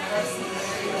in,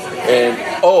 and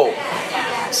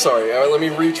sorry. Let me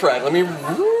retract. Let me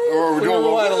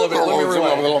rewind a little bit. Let me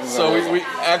rewind. So we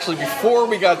actually, before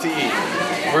we got to eat,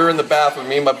 we were in the bathroom,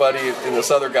 me and my buddy and this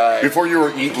other guy. Before you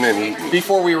were eating and eating.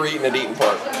 Before we were eating at Eaton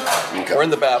Park. Okay. We're in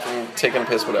the bathroom, taking a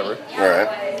piss, whatever. All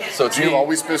right. So it's Do you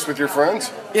always piss with your friends?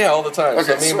 Yeah, all the time.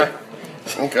 Okay,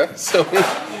 So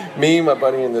me, my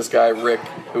buddy, and this guy, Rick,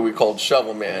 who we called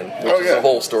Shovel Man, which is a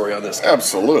whole story on this guy.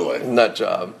 Absolutely. Nut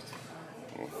job.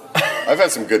 I've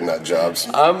had some good nut jobs.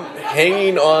 I'm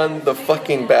hanging on the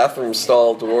fucking bathroom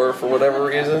stall door for whatever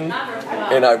reason,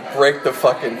 and I break the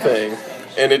fucking thing,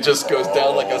 and it just goes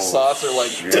down like a saucer,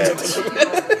 like.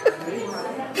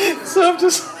 So I'm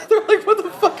just. They're like, what the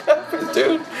fuck happened,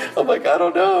 dude? I'm like, I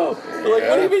don't know. They're like,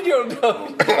 what do you mean you don't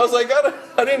know? I was like,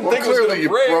 I didn't think it was going to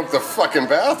break. You broke the fucking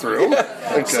bathroom.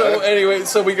 Yeah. Okay. So anyway,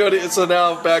 so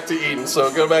now back to Eaton.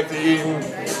 So go back to Eaton,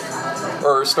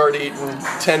 or start eating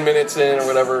 10 minutes in or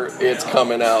whatever. It's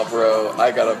coming out, bro.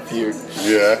 I got to puke.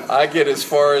 Yeah. I get as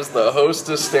far as the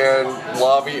hostess stand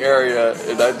lobby area,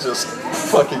 and that just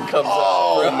fucking comes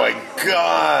out, bro. Oh my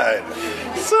god.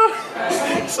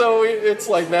 So it's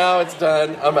like, now it's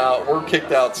done. I'm out. We're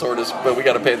kicked out, sort of, but we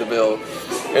got to pay the bill.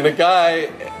 And the guy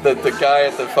at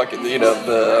the fucking,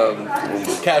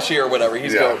 the cashier or whatever,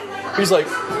 he's like,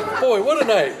 boy, what a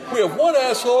night. We have one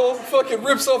asshole fucking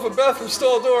rips off a bathroom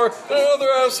stall door, and another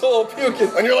asshole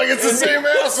puking. And you're like, it's the same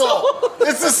asshole.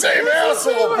 It's the same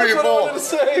asshole, That's people. what I wanted to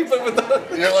say, but with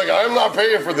the, You're like, I'm not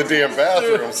paying for the damn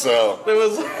bathroom, dude, so. It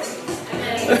was.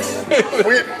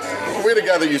 We had a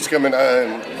guy that used to come in,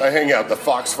 I hang out the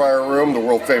Foxfire Room, the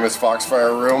world famous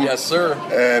Foxfire Room. Yes, sir.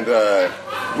 And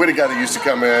we had a guy that used to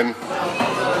come in.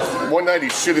 One night he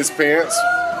shit his pants,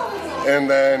 and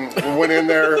then went in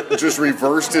there, just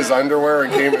reversed his underwear,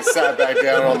 and came and sat back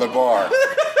down on the bar.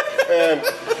 And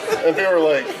they were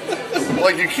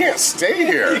like, you can't stay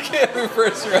here. You can't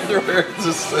reverse your underwear.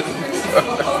 Just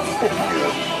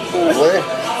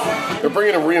They're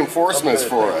bringing in reinforcements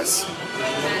for us.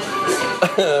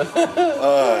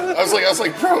 I was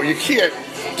like, bro, you can't,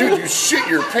 dude. You shit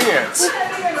your pants.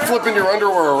 Flipping your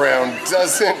underwear around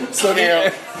doesn't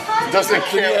count. Doesn't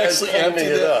count as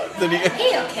emptying it up. Did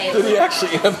he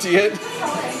actually empty it?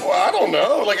 Well, I don't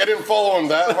know. Like, I didn't follow him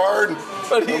that hard.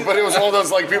 But it was one of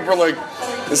those, like, people were like,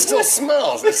 it still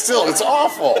smells. It's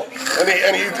awful.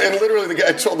 And literally the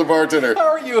guy told the bartender, how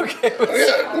are you okay with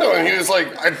yeah, no, and he was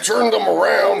like, I turned them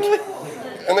around.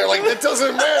 And they're like, that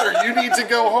doesn't matter. You need to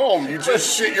go home. You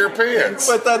just shit your pants.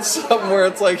 But that's something where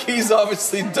it's like, he's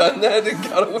obviously done that and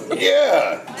got away.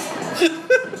 Yeah.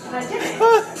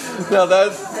 Now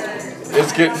that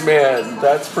is getting, man,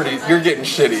 that's pretty, you're getting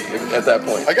shitty at that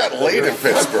point. I got laid in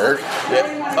Pittsburgh.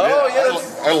 Yeah. Oh,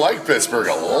 yes. I like Pittsburgh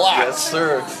a lot. Yes,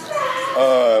 sir.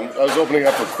 I was opening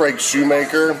up for Craig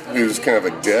Shoemaker, who's kind of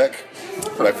a dick,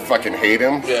 but I fucking hate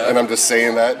him. Yeah. And I'm just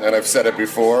saying that, and I've said it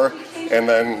before. And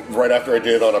then right after I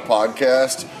did it on a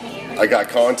podcast, I got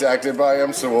contacted by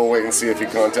him, so we'll wait and see if he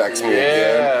contacts me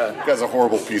again. The guy's a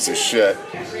horrible piece of shit.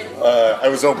 I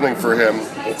was opening for him.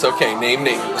 It's okay, name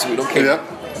names, we don't care. Yep.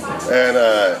 And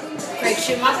Craig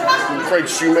Shoemaker? Craig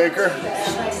Shoemaker,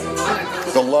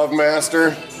 the Love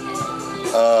Master.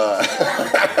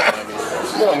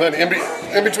 No, and then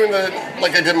in between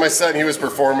like I did my set and he was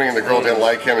performing and the girl didn't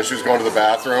like him and she was going to the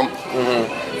bathroom.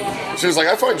 Mm-hmm. She was like,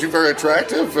 I find you very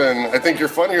attractive and I think you're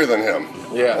funnier than him.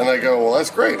 Yeah. And I go, well, that's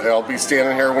great. I'll be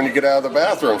standing here when you get out of the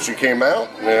bathroom. She came out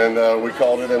and we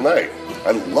called it a night.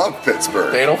 I love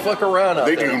Pittsburgh. They don't fuck around out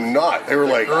there. there. They do not. They were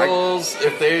like... Girls,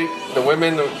 if they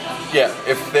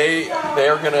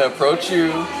are going to approach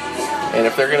you, and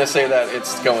if they're going to say that,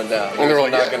 it's going down. And they were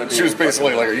like, not gonna be she was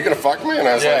basically like, are you going to fuck me? And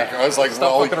I was like,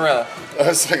 stop fucking around. I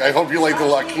was like, I hope you like the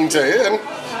La Quinta Inn.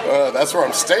 That's where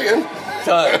I'm staying.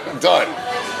 Done. Done.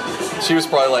 She was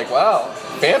probably like, wow,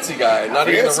 fancy guy. Not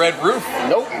even the red roof.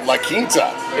 Nope, La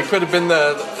Quinta. It could have been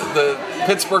the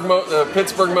Pittsburgh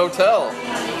Motel.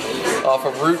 off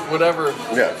of Route whatever.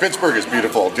 Yeah, Pittsburgh is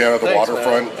beautiful. Down at the Thanks,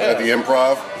 waterfront man. Yeah. at the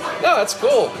Improv. No, that's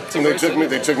cool. It's a And they great took me.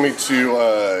 city. They took me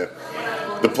to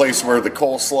the place where the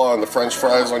coleslaw and the French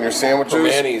fries on your sandwiches.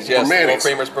 Permanis, yes. Permanis. World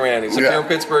famous Permanis. If Yeah. you're in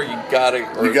Pittsburgh, you gotta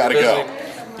You gotta go.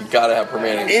 You gotta have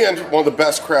Permanis. And one of the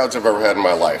best crowds I've ever had in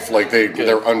my life. Like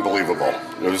they're unbelievable.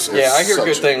 It's Yeah, I hear such,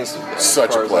 good things. as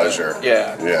Such far a as pleasure. that.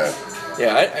 Yeah. Yeah.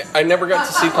 Yeah, I never got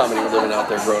to see comedy living out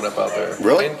there, growing up out there.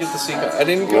 Really? I didn't get to see. I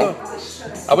didn't go.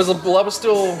 I was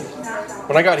still,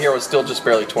 when I got here, I was still just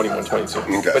barely 21, 22.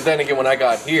 Okay. But then again, when I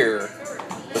got here,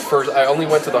 I only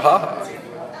went to the Ha Ha.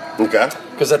 Okay.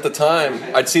 Because at the time,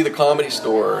 I'd see the Comedy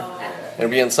Store and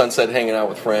be in Sunset hanging out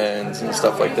with friends and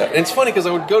stuff like that. And it's funny because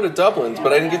I would go to Dublin's,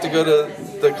 but I didn't get to go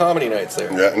to the comedy nights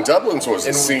there. Yeah, and Dublin's was the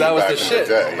And scene that was back the in shit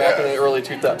the day. back yeah. in the early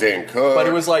 2000s. Dane Cook. But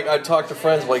it was like I'd talk to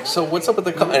friends like, so what's up with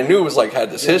the? I knew it was like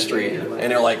had this history, and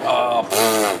they're like, oh,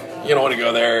 you don't want to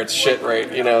go there. It's shit,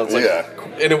 right? You know, it's like, Yeah.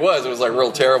 And it was like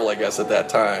real terrible, I guess, at that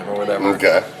time or whatever.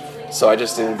 Okay. So I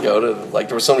just didn't go to like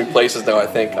there were so many places now I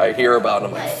think I hear about, and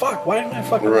I'm like, fuck, why didn't I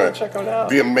fucking go Right. check it out?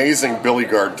 The amazing Billy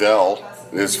Gardell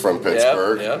is from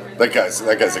Pittsburgh. yeah. That guy's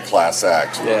a class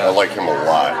act. Yeah. I like him a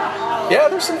lot. Yeah,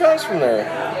 there's some guys from there.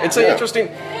 It's an Yeah. interesting.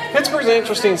 Pittsburgh's an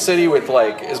interesting city with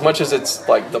like as much as it's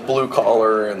like the blue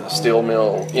collar and the steel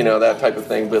mill, you know, that type of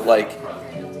thing. But like,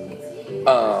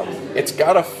 it's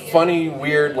got a funny,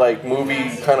 weird like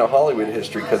movie kind of Hollywood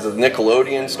history because the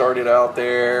Nickelodeon started out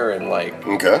there and like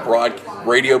Okay.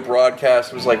 radio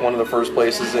broadcast was like one of the first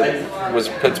places that was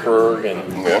Pittsburgh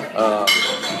and. Yeah.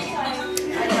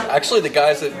 Actually, the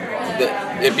guys that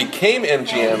it became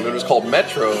MGM, it was called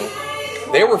Metro.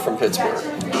 They were from Pittsburgh.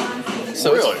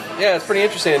 So Really? it's pretty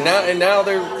interesting. And now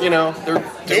they're they're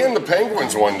And the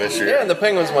Penguins won this year. and the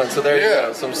Penguins won. So there you Yeah.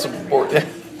 go, some support.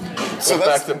 So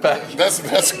back to back. That's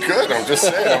good. I'm just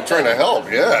saying. I'm trying to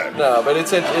help. Yeah. No, but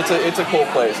it's a cool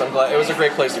place. I'm glad it was a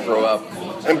great place to grow up.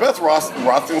 And Beth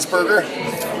Roethlisberger,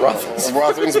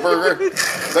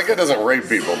 that guy doesn't rape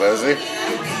people, does he?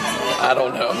 I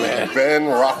don't know, man. Ben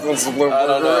Roethlisberger. I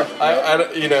don't know.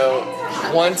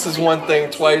 I once is one thing,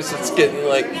 twice it's getting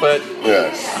like, but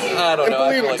Yeah. I don't And know. I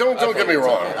believe feel me, like- don't I get feel me like it's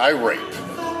wrong. okay. I rape.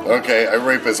 Okay, I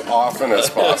rape as often as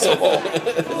possible.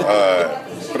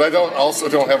 But I don't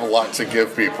have a lot to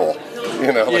give people.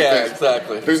 You know. Like Yeah,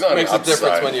 exactly. There's not Makes an a difference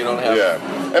upside. when you don't have. Yeah,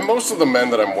 and most of the men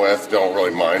that I'm with don't really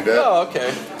mind it. Oh,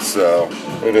 okay. So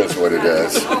it is what it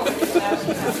is.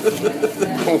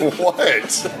 What?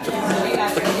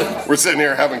 We're sitting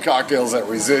here having cocktails at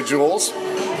Residuals.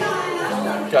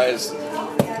 Guys,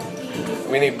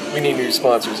 we need new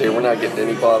sponsors here. We're not getting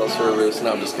any bottle service.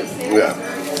 No, I'm just kidding. Yeah.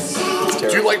 It's Do you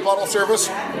terrible. like bottle service?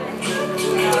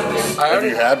 I Have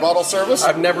you had bottle service?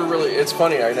 I've never really. It's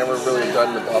funny. I never really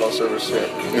done the bottle service shit.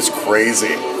 It's crazy.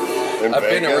 In I've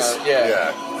been Vegas? around,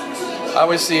 yeah. I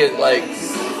always see it like.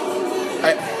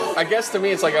 I guess to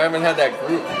me it's like I haven't had that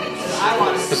group.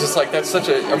 It's just like that's such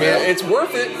a. I mean, Yeah. it's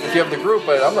worth it if you have the group,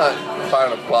 but I'm not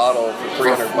buying a bottle for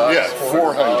 $300. Yeah,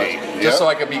 $400, Just so yeah.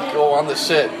 I could go on the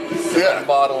shit. Yeah.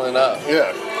 Bottling up.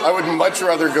 Yeah. I would much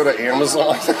rather go to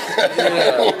Amazon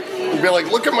and be like,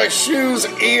 look at my shoes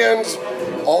and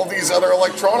all these other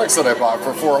electronics that I bought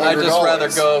for $400. I'd just rather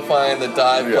go find the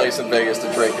dive Yeah. place in Vegas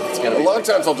to drink if it's gonna A be. lot of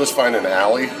times I'll just find an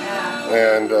alley,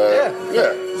 and yeah,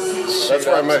 that's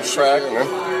where I met some crack. Shane, man.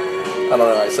 I don't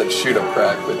know. I said shoot up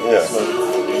crack, but Yeah.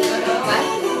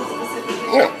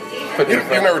 Yeah. But You've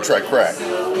never tried crack,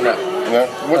 no. no?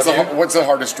 What's Have you? what's the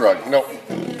hardest drug? No.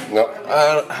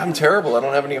 I'm terrible. I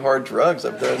don't have any hard drugs.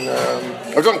 I've done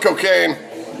I've done cocaine.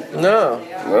 no.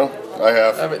 No, I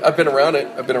have. I've been around it.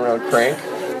 I've been around crank.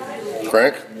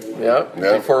 Crank, Yeah.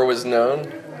 Yeah. Before it was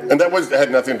known. and that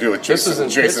had nothing to do with This is Jason, in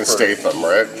Jason Pittsburgh. Statham,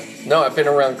 right? No, I've been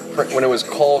around when it was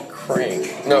called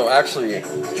crank. No, actually,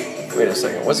 wait a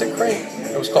second. Was it crank?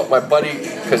 It was called my buddy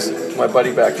because my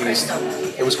buddy back east.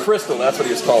 It was Crystal. That's what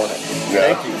he was calling it.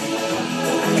 Yeah. Thank you.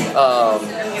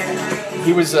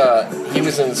 He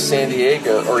was in San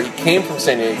Diego, or he came from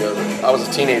San Diego. I was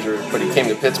a teenager, but he came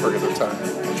to Pittsburgh at the time.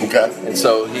 Okay. And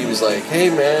so he was like, "Hey,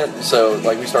 man." So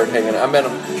like we started hanging out. I met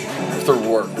him through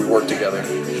work. We worked together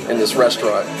in this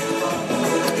restaurant,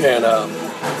 and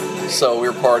so we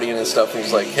were partying and stuff. And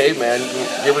he's like, "Hey, man,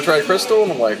 you ever tried Crystal?"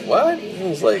 And I'm like, "What?" And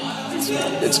he's like,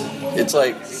 "It's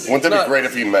like." Wouldn't that not- be great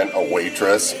if he meant a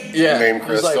waitress Yeah. named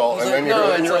He's like- Crystal, he's and then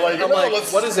like, you're it's like, I'm no, like,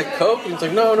 let's. what is it, Coke? And he's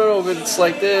like, no, but it's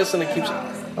like this, and it keeps.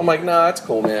 I'm like, nah, that's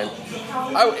cool, man.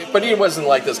 But he wasn't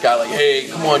like this guy, like, hey,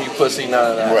 come on, you pussy,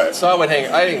 none of that. Right. So I would hang.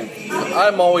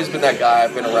 I've always been that guy.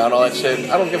 I've been around all that shit.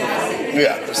 I don't give a fuck.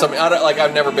 Yeah. If something,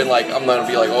 I've never been like, I'm gonna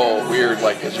be like, oh, weird,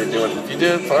 like, because you're doing it. If you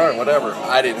did, fine, whatever.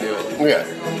 I didn't do it.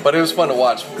 Yeah. But it was fun to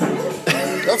watch.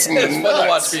 That's It's nuts. fun to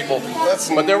watch people.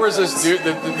 But there was this dude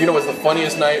that, you know, was the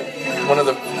funniest night. One of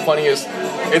the funniest.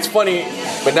 It's funny,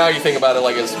 but now you think about it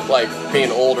like it's like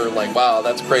being older. Like, wow,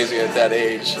 that's crazy at that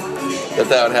age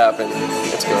that would happen.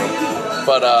 It's good.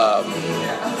 But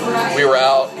we were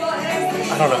out.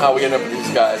 I don't know how we ended up with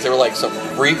these guys. They were like some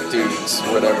Greek dudes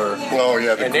or whatever. Oh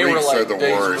yeah, the And they were Greeks like are the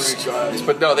these worst. Greek guys.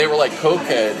 But no, they were like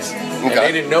cokeheads. And Okay.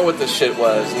 they didn't know what this shit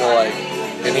was. And they're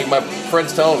like, my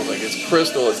friend's telling me, like, it's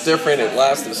crystal, it's different, it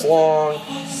lasts this long.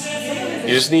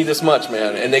 You just need this much,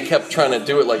 man. And they kept trying to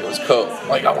do it like it was coke.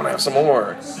 Like, I want to have some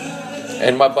more.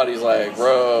 And my buddy's like,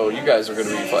 bro, you guys are going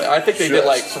to be fun. I think they did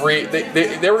like 3.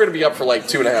 They were going to be up for like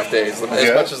 2.5 days,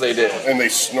 as much as they did. And they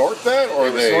snort that, or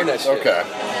They were snorting that shit. Okay.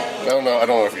 I don't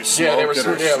know if you smoked Yeah, they were it or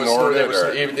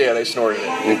snorting. Yeah, they snorted it.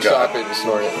 Okay. Chop it and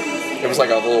snort it. It was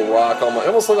like a little rock, almost. It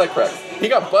almost looked like crack. He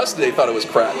got busted. They thought it was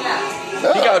crack.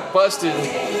 Oh. He got busted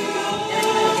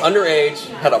underage.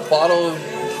 Had a bottle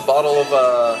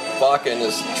of vodka in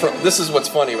his trunk. This is what's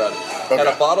funny about it. Had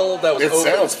Okay. a bottle that was It open.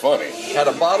 sounds funny. Had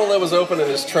a bottle that was open in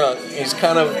his trunk. He's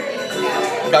kind of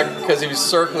because he was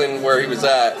circling where he was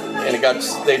at, and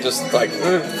they just like,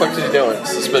 what the fuck is he doing?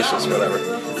 Suspicious, whatever.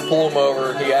 Pull him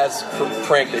over. He asks for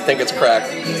prank. They think it's crack,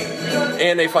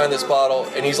 and they find this bottle,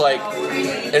 and he's like,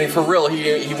 and for real,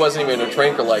 he wasn't even a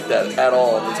drinker like that at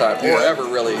all at the time, or Yeah. ever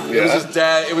really. It Yeah. was his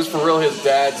dad. It was for real his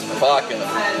dad's vodka.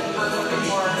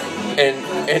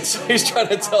 And so he's trying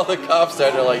to tell the cops that,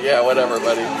 and they're like, yeah, whatever,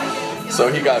 buddy. So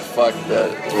he got fucked for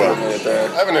a minute there.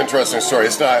 I have an interesting story.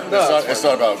 It's not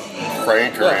about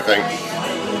prank or anything.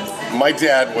 My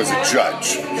dad was a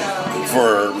judge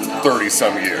for 30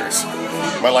 some years.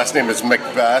 My last name is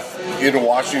Macbeth. In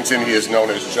Washington, he is known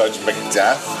as Judge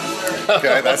Macdeath.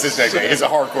 Okay, that's his nickname. He's a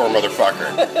hardcore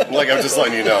motherfucker. Like, I'm just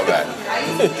letting you know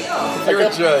that. You're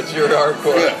a judge. You're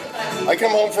hardcore. Yeah. I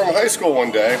come home from high school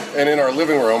one day, and in our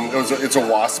living room, it's a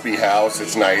waspy house.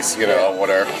 It's nice, you know,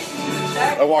 whatever.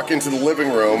 I walk into the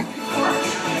living room.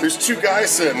 There's 2 guys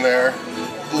sitting there,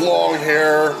 long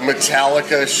hair,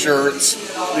 Metallica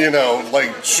shirts, you know,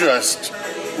 like just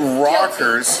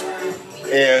rockers.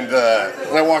 And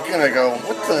I walk in, I go,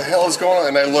 what the hell is going on?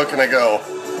 And I look and I go,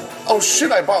 oh shit,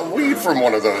 I bought weed from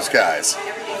one of those guys.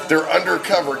 They're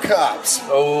undercover cops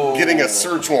getting a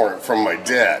search warrant from my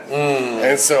dad.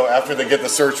 And so after they get the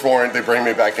search warrant, they bring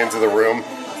me back into the room.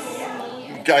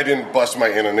 Guy didn't bust my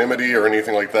anonymity or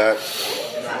anything like that.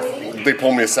 They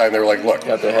pulled me aside and they were like, look,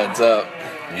 Got the heads up.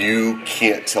 you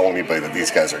can't tell anybody that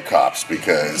these guys are cops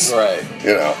because, Right.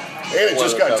 you know. And it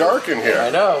just got dark in here.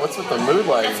 I know. What's with the mood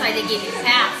lighting? That's why they gave you a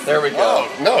pass. There we go.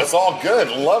 Oh, no, it's all good.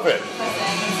 Love it.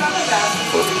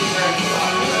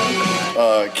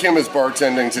 Kim is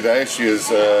bartending today. She is,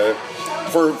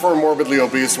 for a morbidly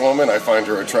obese woman, I find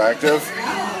her attractive.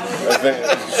 I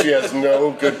think she has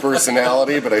no good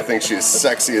personality, but I think she is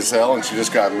sexy as hell, and she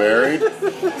just got married.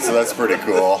 So that's pretty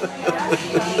cool.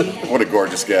 What a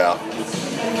gorgeous gal.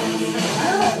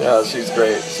 Yeah, she's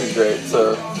great. She's great.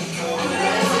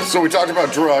 So we talked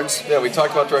about drugs. Yeah, we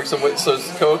talked about drugs. So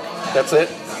it's coke. That's it.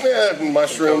 Yeah,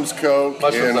 mushrooms, coke,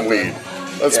 Mushrooms, and I'm weed.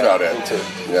 That's Yeah, about it. me too.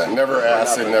 Yeah, never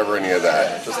acid, never any of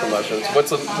that. Just the mushrooms.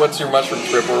 What's your mushroom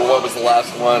trip, or what was the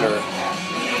last one, or?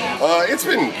 It's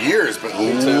been years, but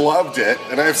too. loved it.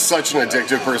 And I have such an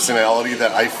addictive personality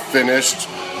that I finished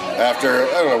after,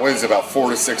 I don't know, what is it, about 4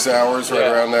 to 6 hours, right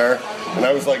Yeah. around there. And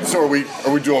I was like, so are we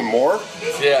doing more?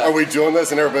 Yeah. Are we doing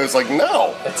this? And everybody was like,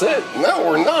 no. That's it. No,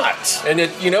 we're not. And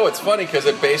it's funny because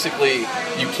it basically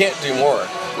you can't do more.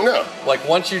 No. Like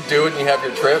once you do it and you have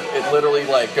your trip, it literally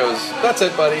like goes. That's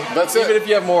it, buddy. That's it. Even if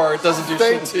you have more, it doesn't do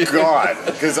Thank shit to you. God.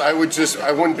 Because I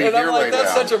wouldn't be And here I'm like, right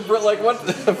that's now. such a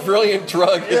what a brilliant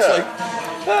drug. It's Yeah.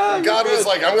 like God you're was good.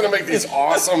 like, I'm going to make these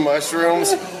awesome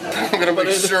mushrooms. I'm going to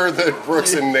make sure that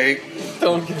Brooks and Nate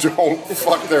don't. don't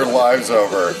fuck their lives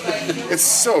over. It's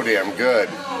so damn good.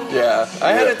 Yeah,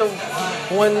 I had it the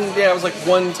one. Yeah, it was like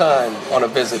one time on a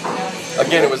visit.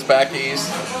 Again, it was back east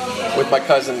with my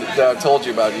cousin that I told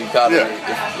you about. You got it.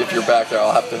 If you're back there,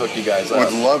 I'll have to hook you guys up.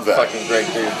 Would love that. Fucking great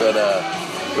dude. But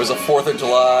it was a 4th of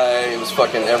July. It was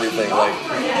fucking everything. Like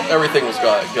everything was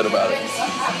good about it.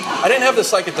 I didn't have the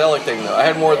psychedelic thing though. I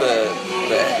had more the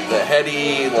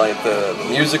heady. Like the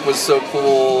music was so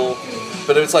cool,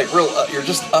 but it was like real. You're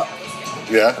just up.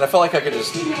 Yeah. And I felt like I could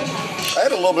just. I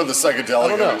had a little bit of the psychedelic, I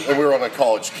don't know. and we were on a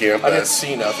college campus. I didn't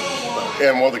see nothing. But.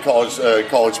 And one of the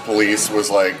college police was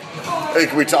like, "Hey,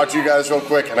 can we talk to you guys real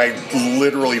quick?" And I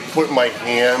literally put my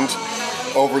hand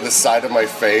over the side of my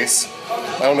face.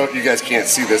 I don't know if you guys can't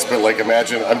see this, but like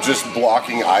imagine I'm just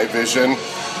blocking eye vision,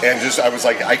 and I was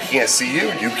like, "I can't see you.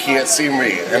 You can't see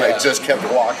me," and I just kept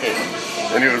walking.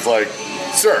 And he was like,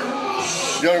 "Sir,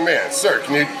 young man, sir,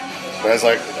 can you And I was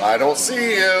like, I don't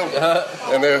see you.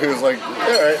 And then he was like, all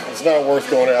right, it's not worth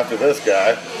going after this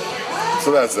guy.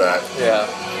 So that's that. Yeah.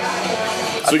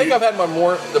 So I think I've had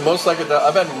more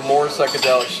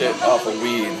psychedelic shit off of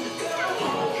weed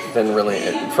than really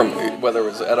from whether it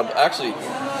was edible. Actually,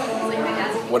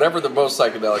 whatever the most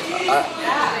psychedelic.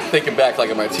 Thinking back, like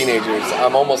in my teenage years,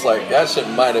 I'm almost like that shit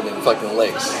might have been fucking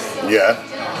lace. Yeah.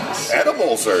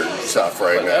 Edibles are tough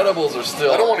right now. Edibles are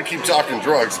still. I don't want to keep talking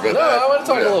drugs, but no, I want to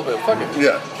talk a little bit. Fuck it.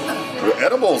 Yeah. The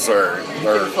edibles are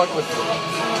Fuck with.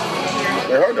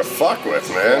 they're hard to fuck with,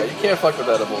 man. You can't fuck with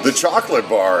edibles. The chocolate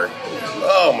bar.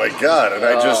 Oh my god! And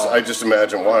I just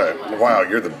imagine wow,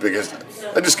 you're the biggest.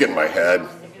 I just get in my head.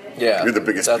 Yeah, you're the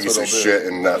biggest that's piece what of it'll do. shit,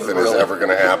 and nothing is Really? ever going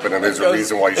to happen. And there's a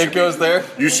reason why you should. It goes there.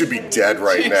 You should be dead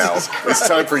right Jesus now. Christ. It's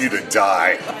time for you to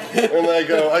die. And I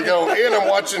go, and I'm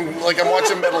watching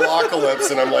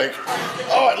Metalocalypse, and I'm like,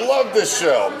 oh, I love this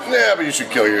show. Yeah, but you should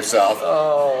kill yourself.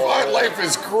 Oh, My life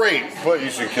is great, but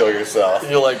you should kill yourself.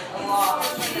 you're like.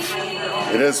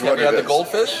 It is what You it had is. the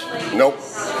goldfish. Nope.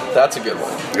 That's a good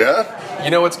one. Yeah. You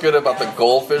know what's good about the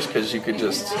goldfish? Because you could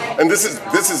just. And this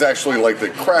is actually like the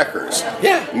crackers.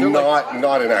 Yeah, they're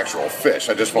Not an actual fish.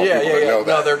 I just want Yeah, people to know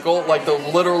that. No, they're gold, like the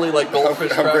literally like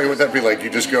goldfish. How great would that be? Like you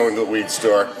just go into the weed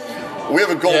store. We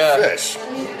have a goldfish.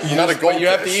 Not a goldfish. You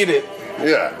have to eat it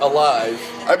Yeah. alive.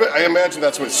 I imagine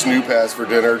that's what Snoop has for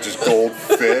dinner, just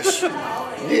goldfish.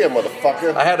 Yeah,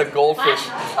 motherfucker. I had a goldfish.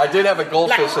 I did have a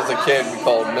goldfish as a kid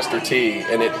called Mr. T,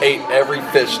 and it ate every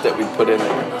fish that we put in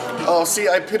it. Oh, see,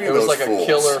 I pity It was those like fools. a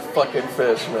killer fucking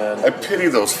fish, man. I pity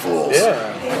those fools.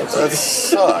 Yeah. That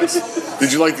sucks.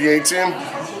 Did you like the A-Team?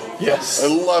 Yes. I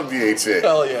love the A-Team.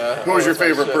 Hell yeah. Who was your That my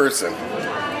favorite shit. person?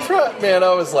 Man,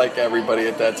 I was like everybody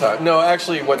at that time. No,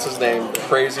 actually, what's his name?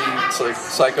 Crazy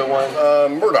psycho one?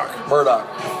 Murdoch. Murdoch.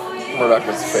 Murdoch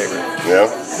was the favorite. Yeah.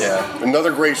 Yeah.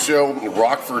 Another great show,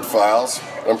 Rockford Files.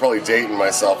 I'm probably dating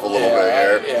myself a little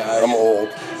bit here. I'm old.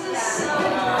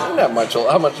 Not that much old.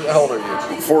 How old are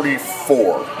you?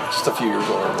 44. Just a few years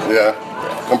older. Yeah.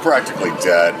 I'm practically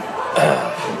dead.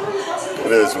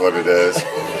 It is what it is.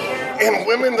 And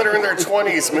women that are in their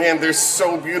 20s, man, they're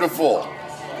so beautiful.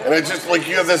 And I just, like,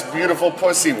 you have this beautiful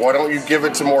pussy. Why don't you give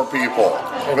it to more people?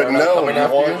 But they're not no, coming you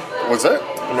after want... you? What's that?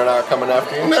 And they're not coming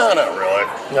after you? No, not really.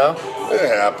 No? It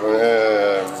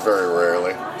happens. Very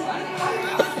rarely.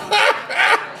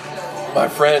 My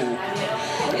friend,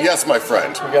 Yes, my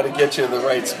friend. we got to get you in the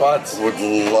right spots. Would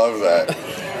love that.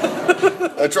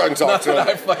 I try and talk Not to that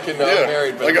him. I fucking know I'm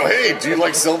married, but I go, hey, do you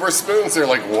like silver spoons? They're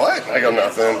like, what? I go,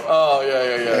 nothing. Oh yeah.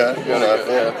 Yeah, You gotta nothing.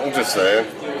 go, yeah. I'm just saying.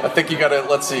 I think you gotta.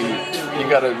 Let's see. You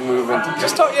gotta move into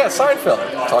just talk. Yeah,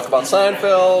 Seinfeld. Talk about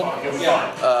Seinfeld.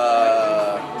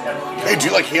 Hey, do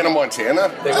you like Hannah Montana?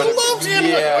 They I would've- love Hannah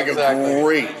yeah, Montana. exactly.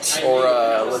 Great. Or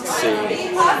let's see.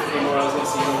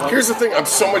 Here's the thing, I'm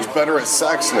so much better at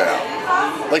sex now.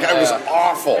 Like, I was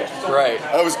awful. Right.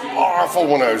 I was awful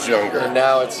when I was younger. And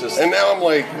now it's just And now I'm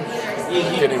like,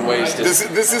 getting wasted.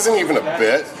 this isn't even a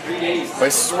bit. I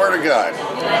swear to God.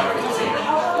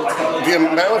 The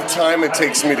amount of time it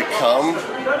takes me to come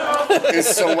is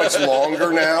so much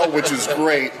longer now, which is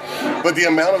great. But the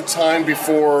amount of time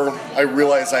before I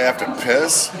realize I have to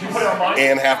piss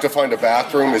and have to find a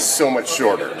bathroom is so much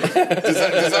shorter. Does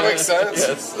that make sense?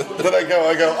 Yes. That I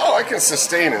go, oh, I can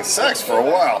sustain in sex for a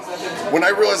while. When I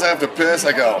realize I have to piss,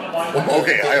 I go,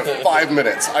 okay, I have 5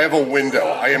 minutes. I have a window.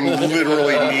 I am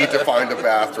literally need to find a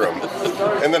bathroom.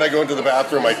 And then I go into the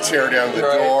bathroom, I tear down the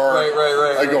door.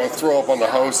 Right. I go and throw up on the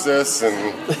hostess, and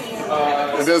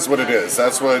it is what it is.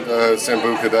 That's what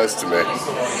Sambuca does to me.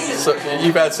 So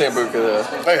you've had Sambuca.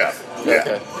 I have. Yeah.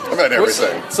 Okay. I've had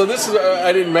everything. So this is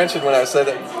I didn't mention when I said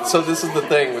it. So this is the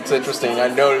thing. What's interesting, I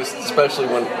noticed, especially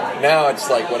when now it's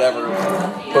like whatever,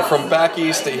 but from back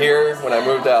east to here, when I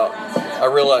moved out, I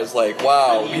realized like,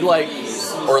 wow, we like,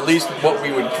 or at least what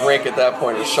we would drink at that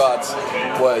point as shots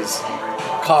was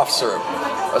cough syrup,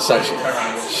 essentially,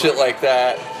 shit like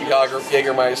that,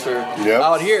 Jägermeister. Yep.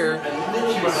 Out here,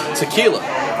 tequila.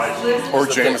 Or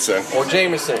Jameson. Or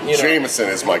Jameson, you know. Jameson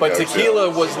is my But go-to. tequila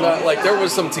was not, like, there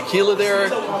was some tequila there,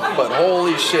 but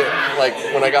holy shit, like,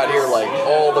 when I got here, like,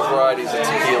 all the varieties of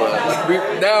tequila.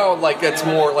 Like, now, like, it's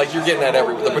more, like, you're getting that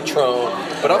the Patron.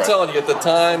 But I'm telling you, at the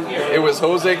time, it was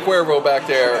Jose Cuervo back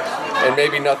there, and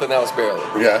maybe nothing else barely.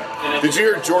 Yeah. Did you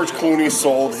hear George Clooney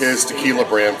sold his tequila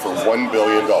brand for $1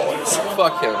 billion?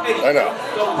 Fuck him. I know.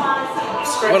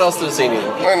 What else does he need?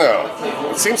 I know.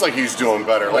 It seems like he's doing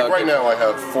better. Like right now I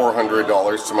have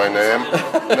 $400 to my name.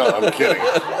 No, I'm kidding.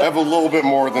 I have a little bit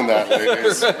more than that,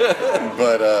 ladies.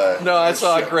 But, no, I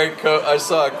saw a great quote. I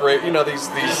saw a great, these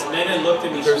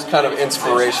there's kind of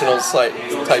inspirational type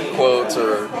quotes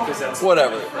or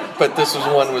whatever. But this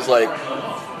was like,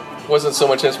 wasn't so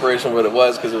much inspiration, but it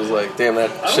was because it was like, damn,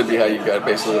 that should be how you got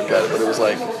basically look at it. But it was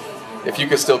like, if you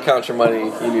could still count your money,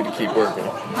 you need to keep working.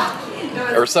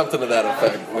 Or something to that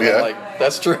effect. And yeah. I'm like,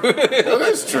 that's true. That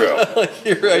is true. Like,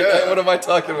 you're right. Yeah. What am I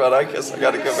talking about? I guess I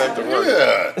got to go back to work.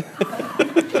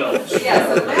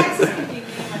 Yeah.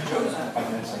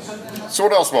 So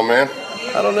what else, my man?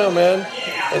 I don't know, man.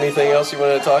 Anything else you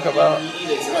want to talk about?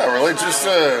 Not really. Just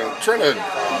trying to...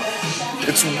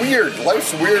 It's weird.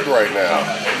 Life's weird right now.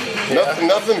 Yeah.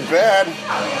 Nothing bad.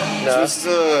 No. Just...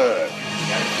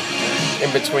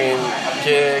 in between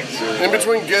gigs? Or in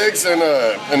between gigs and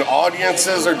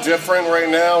audiences are different right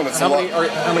now. And it's how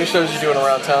many shows are you doing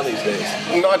around town these days?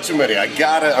 Not too many.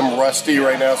 I'm rusty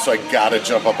right now, so I gotta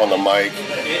jump up on the mic.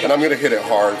 And I'm gonna hit it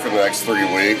hard for the next 3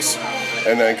 weeks.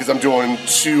 And then, because I'm doing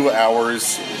 2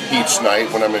 hours each night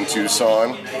when I'm in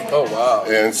Tucson. Oh, wow.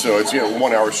 And so it's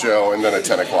 1 hour show and then a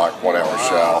 10 o'clock 1 hour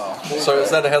show. So is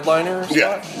that a headliner?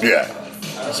 Yeah.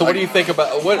 So what do you think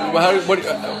about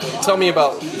tell me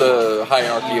about the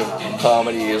hierarchy of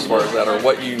comedy as far as that, or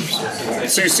what you?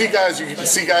 So you see guys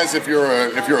if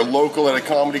you're a local at a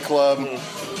comedy club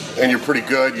and you're pretty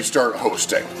good, you start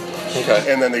hosting.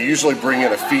 Okay. And then they usually bring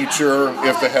in a feature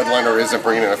if the headliner isn't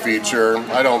bringing in a feature.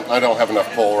 I don't have enough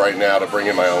pull right now to bring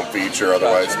in my own feature.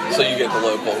 Otherwise, gotcha. So you get the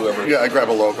local, whoever. Yeah, I grab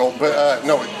a local, but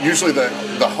no. Usually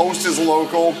the host is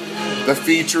local, the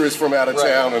feature is from out of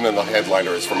town, and then the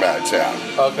headliner is from out of town.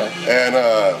 Okay. And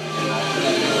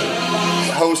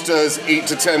host does 8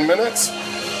 to 10 minutes.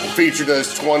 Feature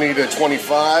does 20 to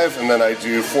 25, and then I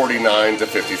do 49 to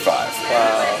 55.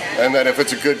 Wow. And then if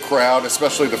it's a good crowd,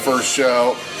 especially the first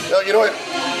show, you know what?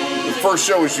 The first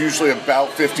show is usually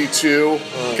about 52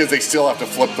 because they still have to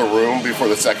flip the room before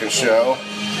the second show.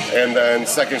 And then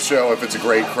second show, if it's a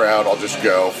great crowd, I'll just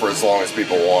go for as long as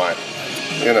people want.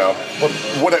 We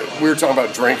were talking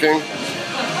about drinking.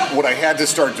 What I had to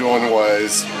start doing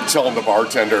was telling the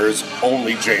bartenders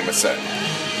only Jameson.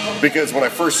 Because when I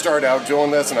first started out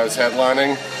doing this and I was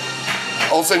headlining,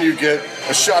 all of a sudden you get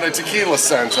a shot of tequila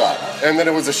sent up, and then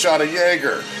it was a shot of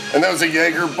Jaeger, and then it was a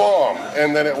Jaeger bomb,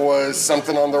 and then it was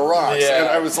something on the rocks. Yeah. And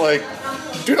I was like,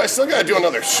 dude, I still gotta do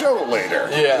another show later.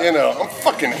 Yeah. I'm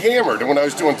fucking hammered. And when I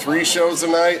was doing 3 shows a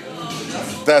night,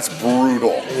 that's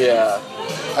brutal. Yeah.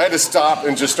 I had to stop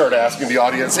and just start asking the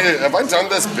audience, hey, have I done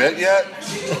this bit yet?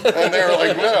 And they were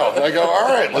like, no. And I go, all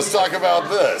right, let's talk about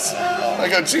this. I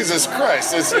go, Jesus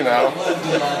Christ,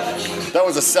 that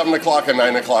was a 7 o'clock, a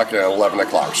 9 o'clock, and an 11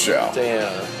 o'clock show. Damn.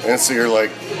 And so you're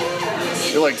like,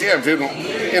 damn, dude,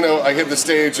 I hit the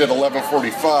stage at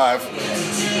 11:45.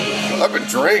 I've been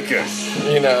drinking.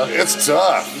 It's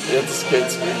tough. It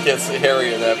gets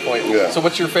hairy at that point. Yeah. So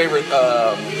what's your favorite,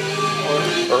 or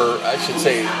I should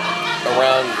say,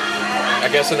 around, I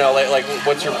guess in LA, like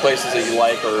what's your places that you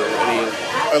like, or any?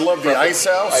 I love the Ice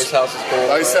House. Ice House is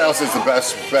cool. Ice House is the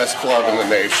best club in the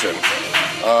nation.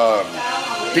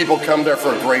 People come there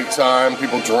for a great time.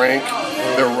 People drink.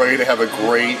 They're ready to have a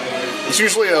great. It's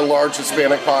usually a large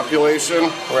Hispanic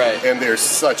population, right? And they're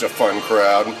such a fun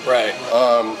crowd, right?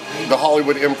 The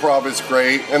Hollywood Improv is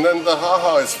great, and then the Ha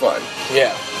Ha is fun.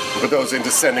 Yeah. But those in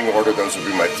descending order, those would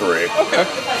be my 3. Okay.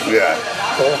 Yeah.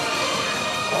 Cool.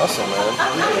 Awesome, man.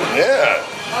 Yeah.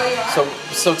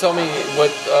 So tell me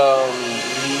what.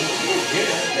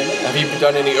 Have you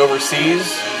done any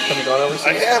overseas? Have you gone overseas?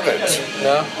 I haven't.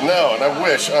 No. No, and I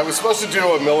wish. I was supposed to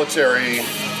do a military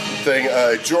thing.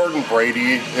 Jordan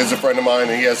Brady is a friend of mine,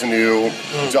 and he has a new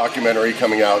documentary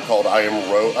coming out called I Am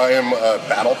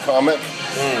Battle Comic.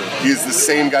 He's the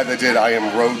same guy that did I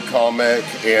Am Road Comic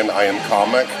and I Am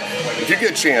Comic. If you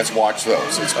get a chance, watch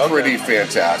those. It's pretty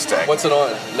fantastic. What's it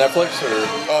on? Netflix or?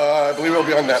 I believe it'll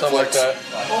be on Netflix. Something like that.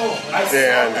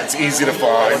 And it's easy to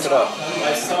find. Look it up.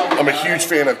 I'm a huge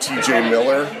fan of T.J.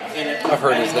 Miller. I've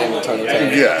heard his name a ton of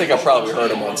times. Yeah. I think I've probably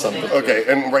heard him on something. Okay,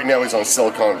 and right now he's on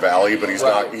Silicon Valley, but he's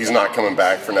not coming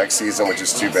back for next season, which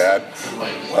is too bad.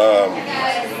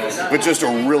 But just a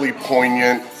really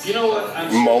poignant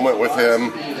moment with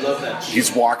him.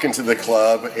 He's walking to the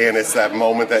club, and it's that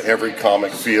moment that every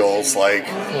comic feels like,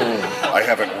 I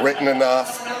haven't written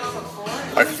enough,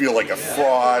 I feel like a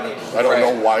fraud. I don't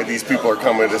know why these people are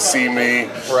coming to see me.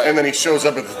 Right. And then he shows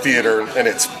up at the theater, and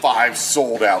it's 5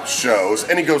 sold-out shows,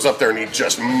 and he goes up there and he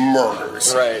just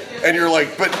murders. Right. And you're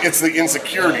like, but it's the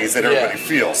insecurities that everybody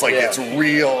feels. Like, it's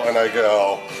real, and I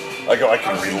go, I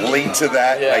can relate to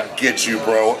that. Yeah. I get you,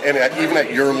 bro. And even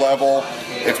at your level,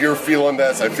 if you're feeling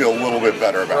this, I feel a little bit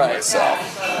better about myself.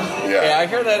 Yeah, I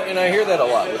hear that, and I hear that a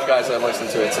lot with guys I listen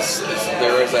to.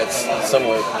 There is that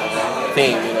similar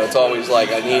theme. You know, it's always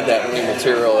like, I need that new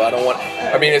material. I don't want.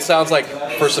 I mean, it sounds like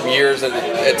for some years, and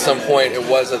at some point, it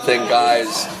was a thing.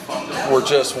 Guys were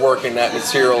just working that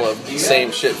material of the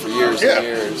same shit for years and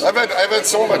years. I've had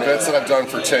some of my bits that I've done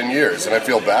for 10 years, and I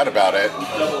feel bad about it.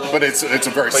 But it's a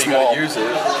very small. You gotta use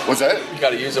it. What's that? You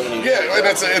gotta use it when you. Yeah, and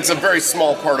it's a very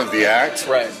small part of the act.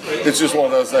 Right. It's just one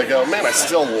of those that go, man, I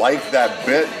still like that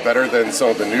bit better than some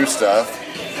of the new stuff.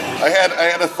 I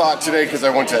had a thought today because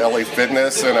I went to LA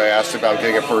Fitness and I asked about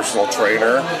getting a personal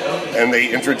trainer, and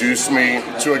they introduced me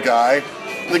to a guy.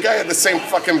 The guy had the same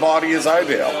fucking body as I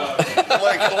do.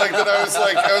 like that. I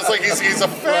was like, he's a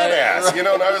fat ass, you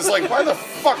know. And I was like, why the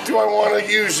fuck do I want to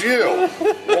use you?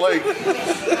 Like,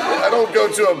 I don't go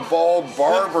to a bald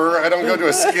barber. I don't go to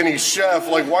a skinny chef.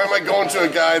 Like, why am I going to a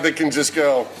guy that can just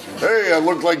go, hey, I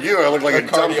look like you. I look like a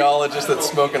cardiologist that's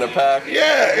smoking a pack.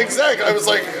 Yeah, exactly. I was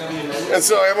like, and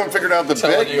so I haven't figured out the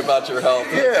telling bit. You about your health.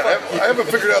 Yeah, I haven't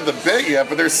figured out the bit yet,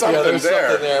 but there's something there.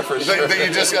 Something there for sure. That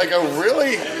you just like, oh,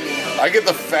 really? I get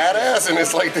the fat ass, and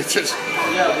it's like they just.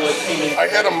 I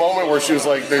had a moment where she was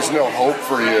like, "There's no hope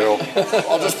for you.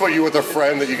 I'll just put you with a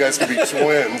friend that you guys can be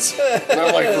twins." And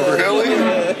I'm like, "Really?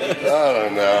 I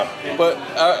don't know." But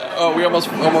we almost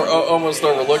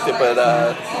overlooked it. But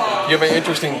you have an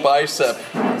interesting bicep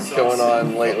going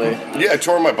on lately. Yeah, I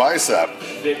tore my bicep.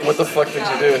 What the fuck did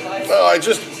you do? Oh, I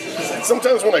just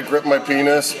sometimes when I grip my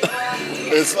penis,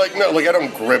 it's like I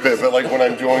don't grip it, but like when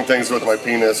I'm doing things with my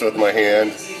penis with my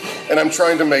hand. And I'm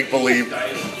trying to make believe,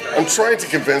 I'm trying to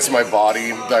convince my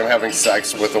body that I'm having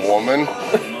sex with a woman.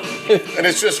 And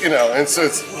it's just, and so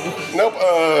it's, nope,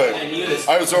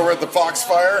 I was over at the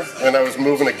Foxfire, and I was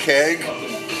moving a keg.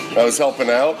 I was helping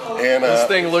out, and this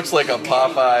thing looks like a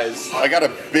Popeyes. I got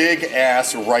a big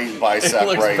ass right bicep it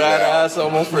looks right badass now.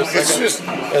 Almost for a second. It's just,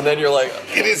 and then you're like,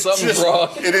 it is something's just, wrong.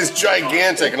 It is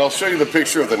gigantic, and I'll show you the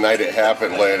picture of the night it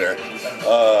happened later.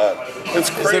 It's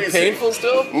crazy. Is it painful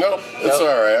still? Nope, it's all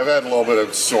right. I've had a little bit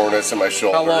of soreness in my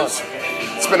shoulders. How long?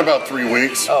 It's been about 3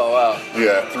 weeks. Oh wow.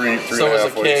 Yeah, three So and a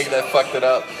half weeks. it was a keg that fucked it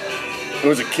up. It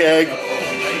was a keg.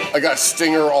 I got a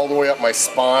stinger all the way up my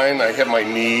spine. I hit my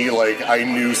knee. Like, I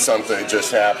knew something had just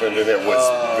happened, and it was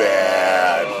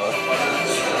bad.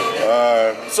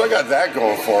 So I got that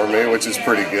going for me, which is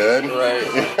pretty good. Right.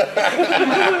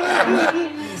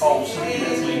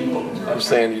 I'm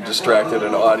saying you distracted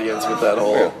an audience with that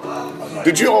whole... Yeah.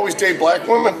 Did you always date black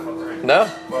women? No.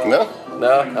 No?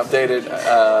 No, I've dated...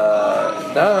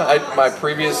 my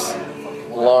previous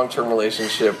long-term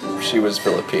relationship, she was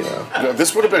Filipino. No,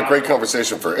 this would have been a great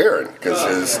conversation for Aaron, because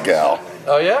his gal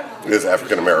Oh, yeah? is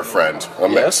African-American friend. A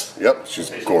mix. Yes? Yep, she's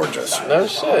gorgeous. No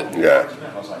shit. Yeah.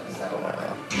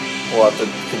 We'll have to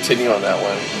continue on that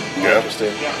one. Yeah.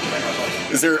 Interesting.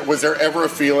 Was there ever a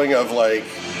feeling of like,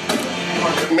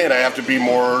 man, I have to be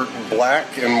more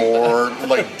black and more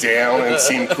like down and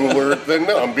seem cooler? Then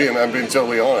no, I'm being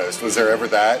totally honest. Was there ever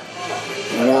that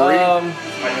worry?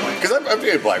 Because I've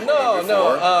dated black women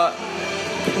before.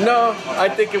 No, I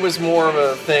think it was more of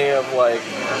a thing of like,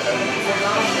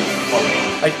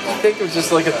 I think it was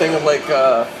just like a thing of like,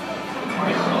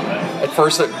 at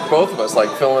first, both of us, like,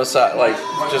 feeling aside, like,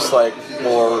 just like,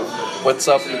 more, what's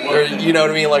up, or, you know what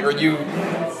I mean, like, are you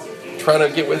trying to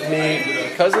get with me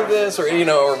because of this, or,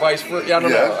 or vice versa, I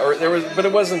don't know, or but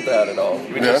it wasn't that at all,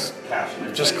 we just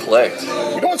clicked.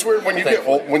 You know what's weird, when you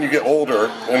get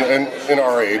older, and in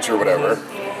our age, or whatever,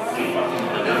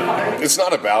 it's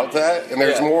not about that, and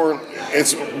there's more.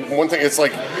 It's one thing. It's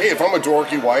like, hey, if I'm a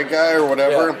dorky white guy or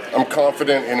whatever, I'm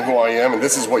confident in who I am, and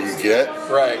this is what you get.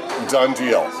 Right. Done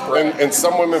deal. Right. And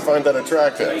some women find that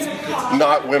attractive,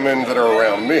 not women that are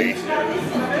around me.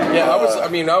 Yeah, I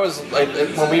was like,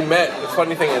 when we met. The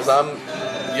funny thing is, I'm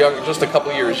young, just a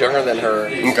couple years younger than her.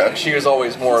 Okay. She was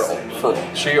always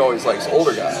she always likes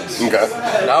older guys. Okay.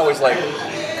 And I always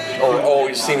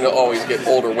always seem to always get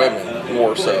older women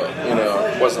more so,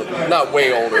 wasn't not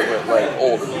way older, but like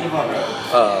older.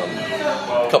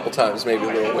 A couple times maybe a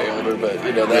little way older, but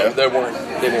they didn't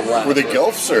last. Were they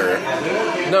gilfs or?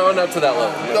 No, not to that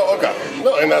level. No, okay.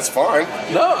 No, and that's fine.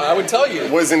 No, I would tell you.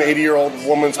 What does an 80-year-old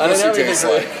woman's pussy taste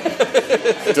like?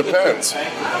 Depends.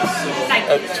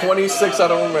 At 26, I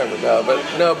don't remember now,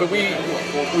 but we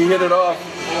hit it off.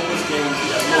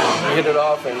 we hit it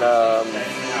off, and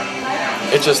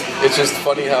it's just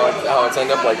funny how it's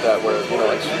ended up like that. Where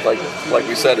like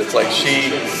we said, it's like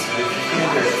she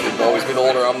would always be the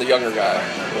older, I'm the younger guy.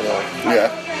 You know. Yeah.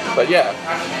 But yeah.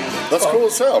 That's cool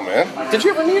as hell, man. Did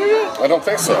you ever meet her yet? I don't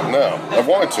think so. No, I've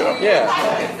wanted to. Yeah.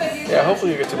 Yeah.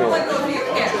 Hopefully you get to meet her.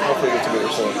 Hopefully you get to meet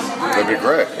her soon. That'd be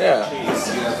great. Yeah.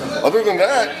 Other than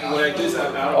that,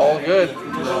 all good.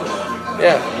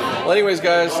 Yeah. Well, anyways,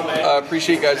 guys, I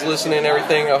appreciate you guys listening and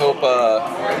everything. I hope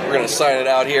we're gonna sign it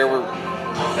out here.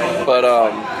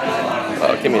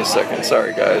 Give me a second.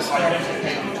 Sorry, guys.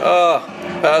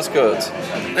 Passcodes.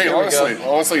 Hey,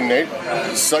 honestly, Nate,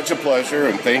 such a pleasure,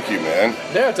 and thank you, man.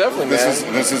 Yeah, definitely,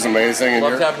 man. This is amazing. And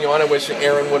loved having you on. I wish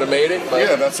Aaron would have made it. But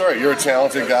yeah, that's right. You're a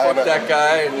talented guy. Fuck that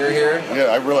guy, and you're here.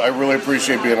 Yeah, I really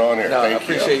appreciate being on here. No, thank I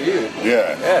appreciate you.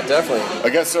 Yeah. Yeah, definitely. I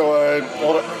guess so.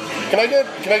 Hold on. Can I get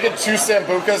 2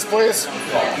 Sambucas, please?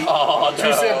 Oh, no. 2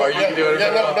 Sambucas. Are you doing it?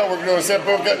 Yeah, no, we're doing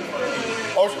Sambuca.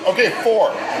 Oh, okay,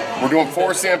 4. We're doing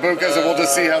 4 Sambucas, and we'll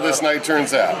just see how this night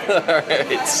turns out. All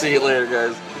right. See you later,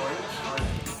 guys.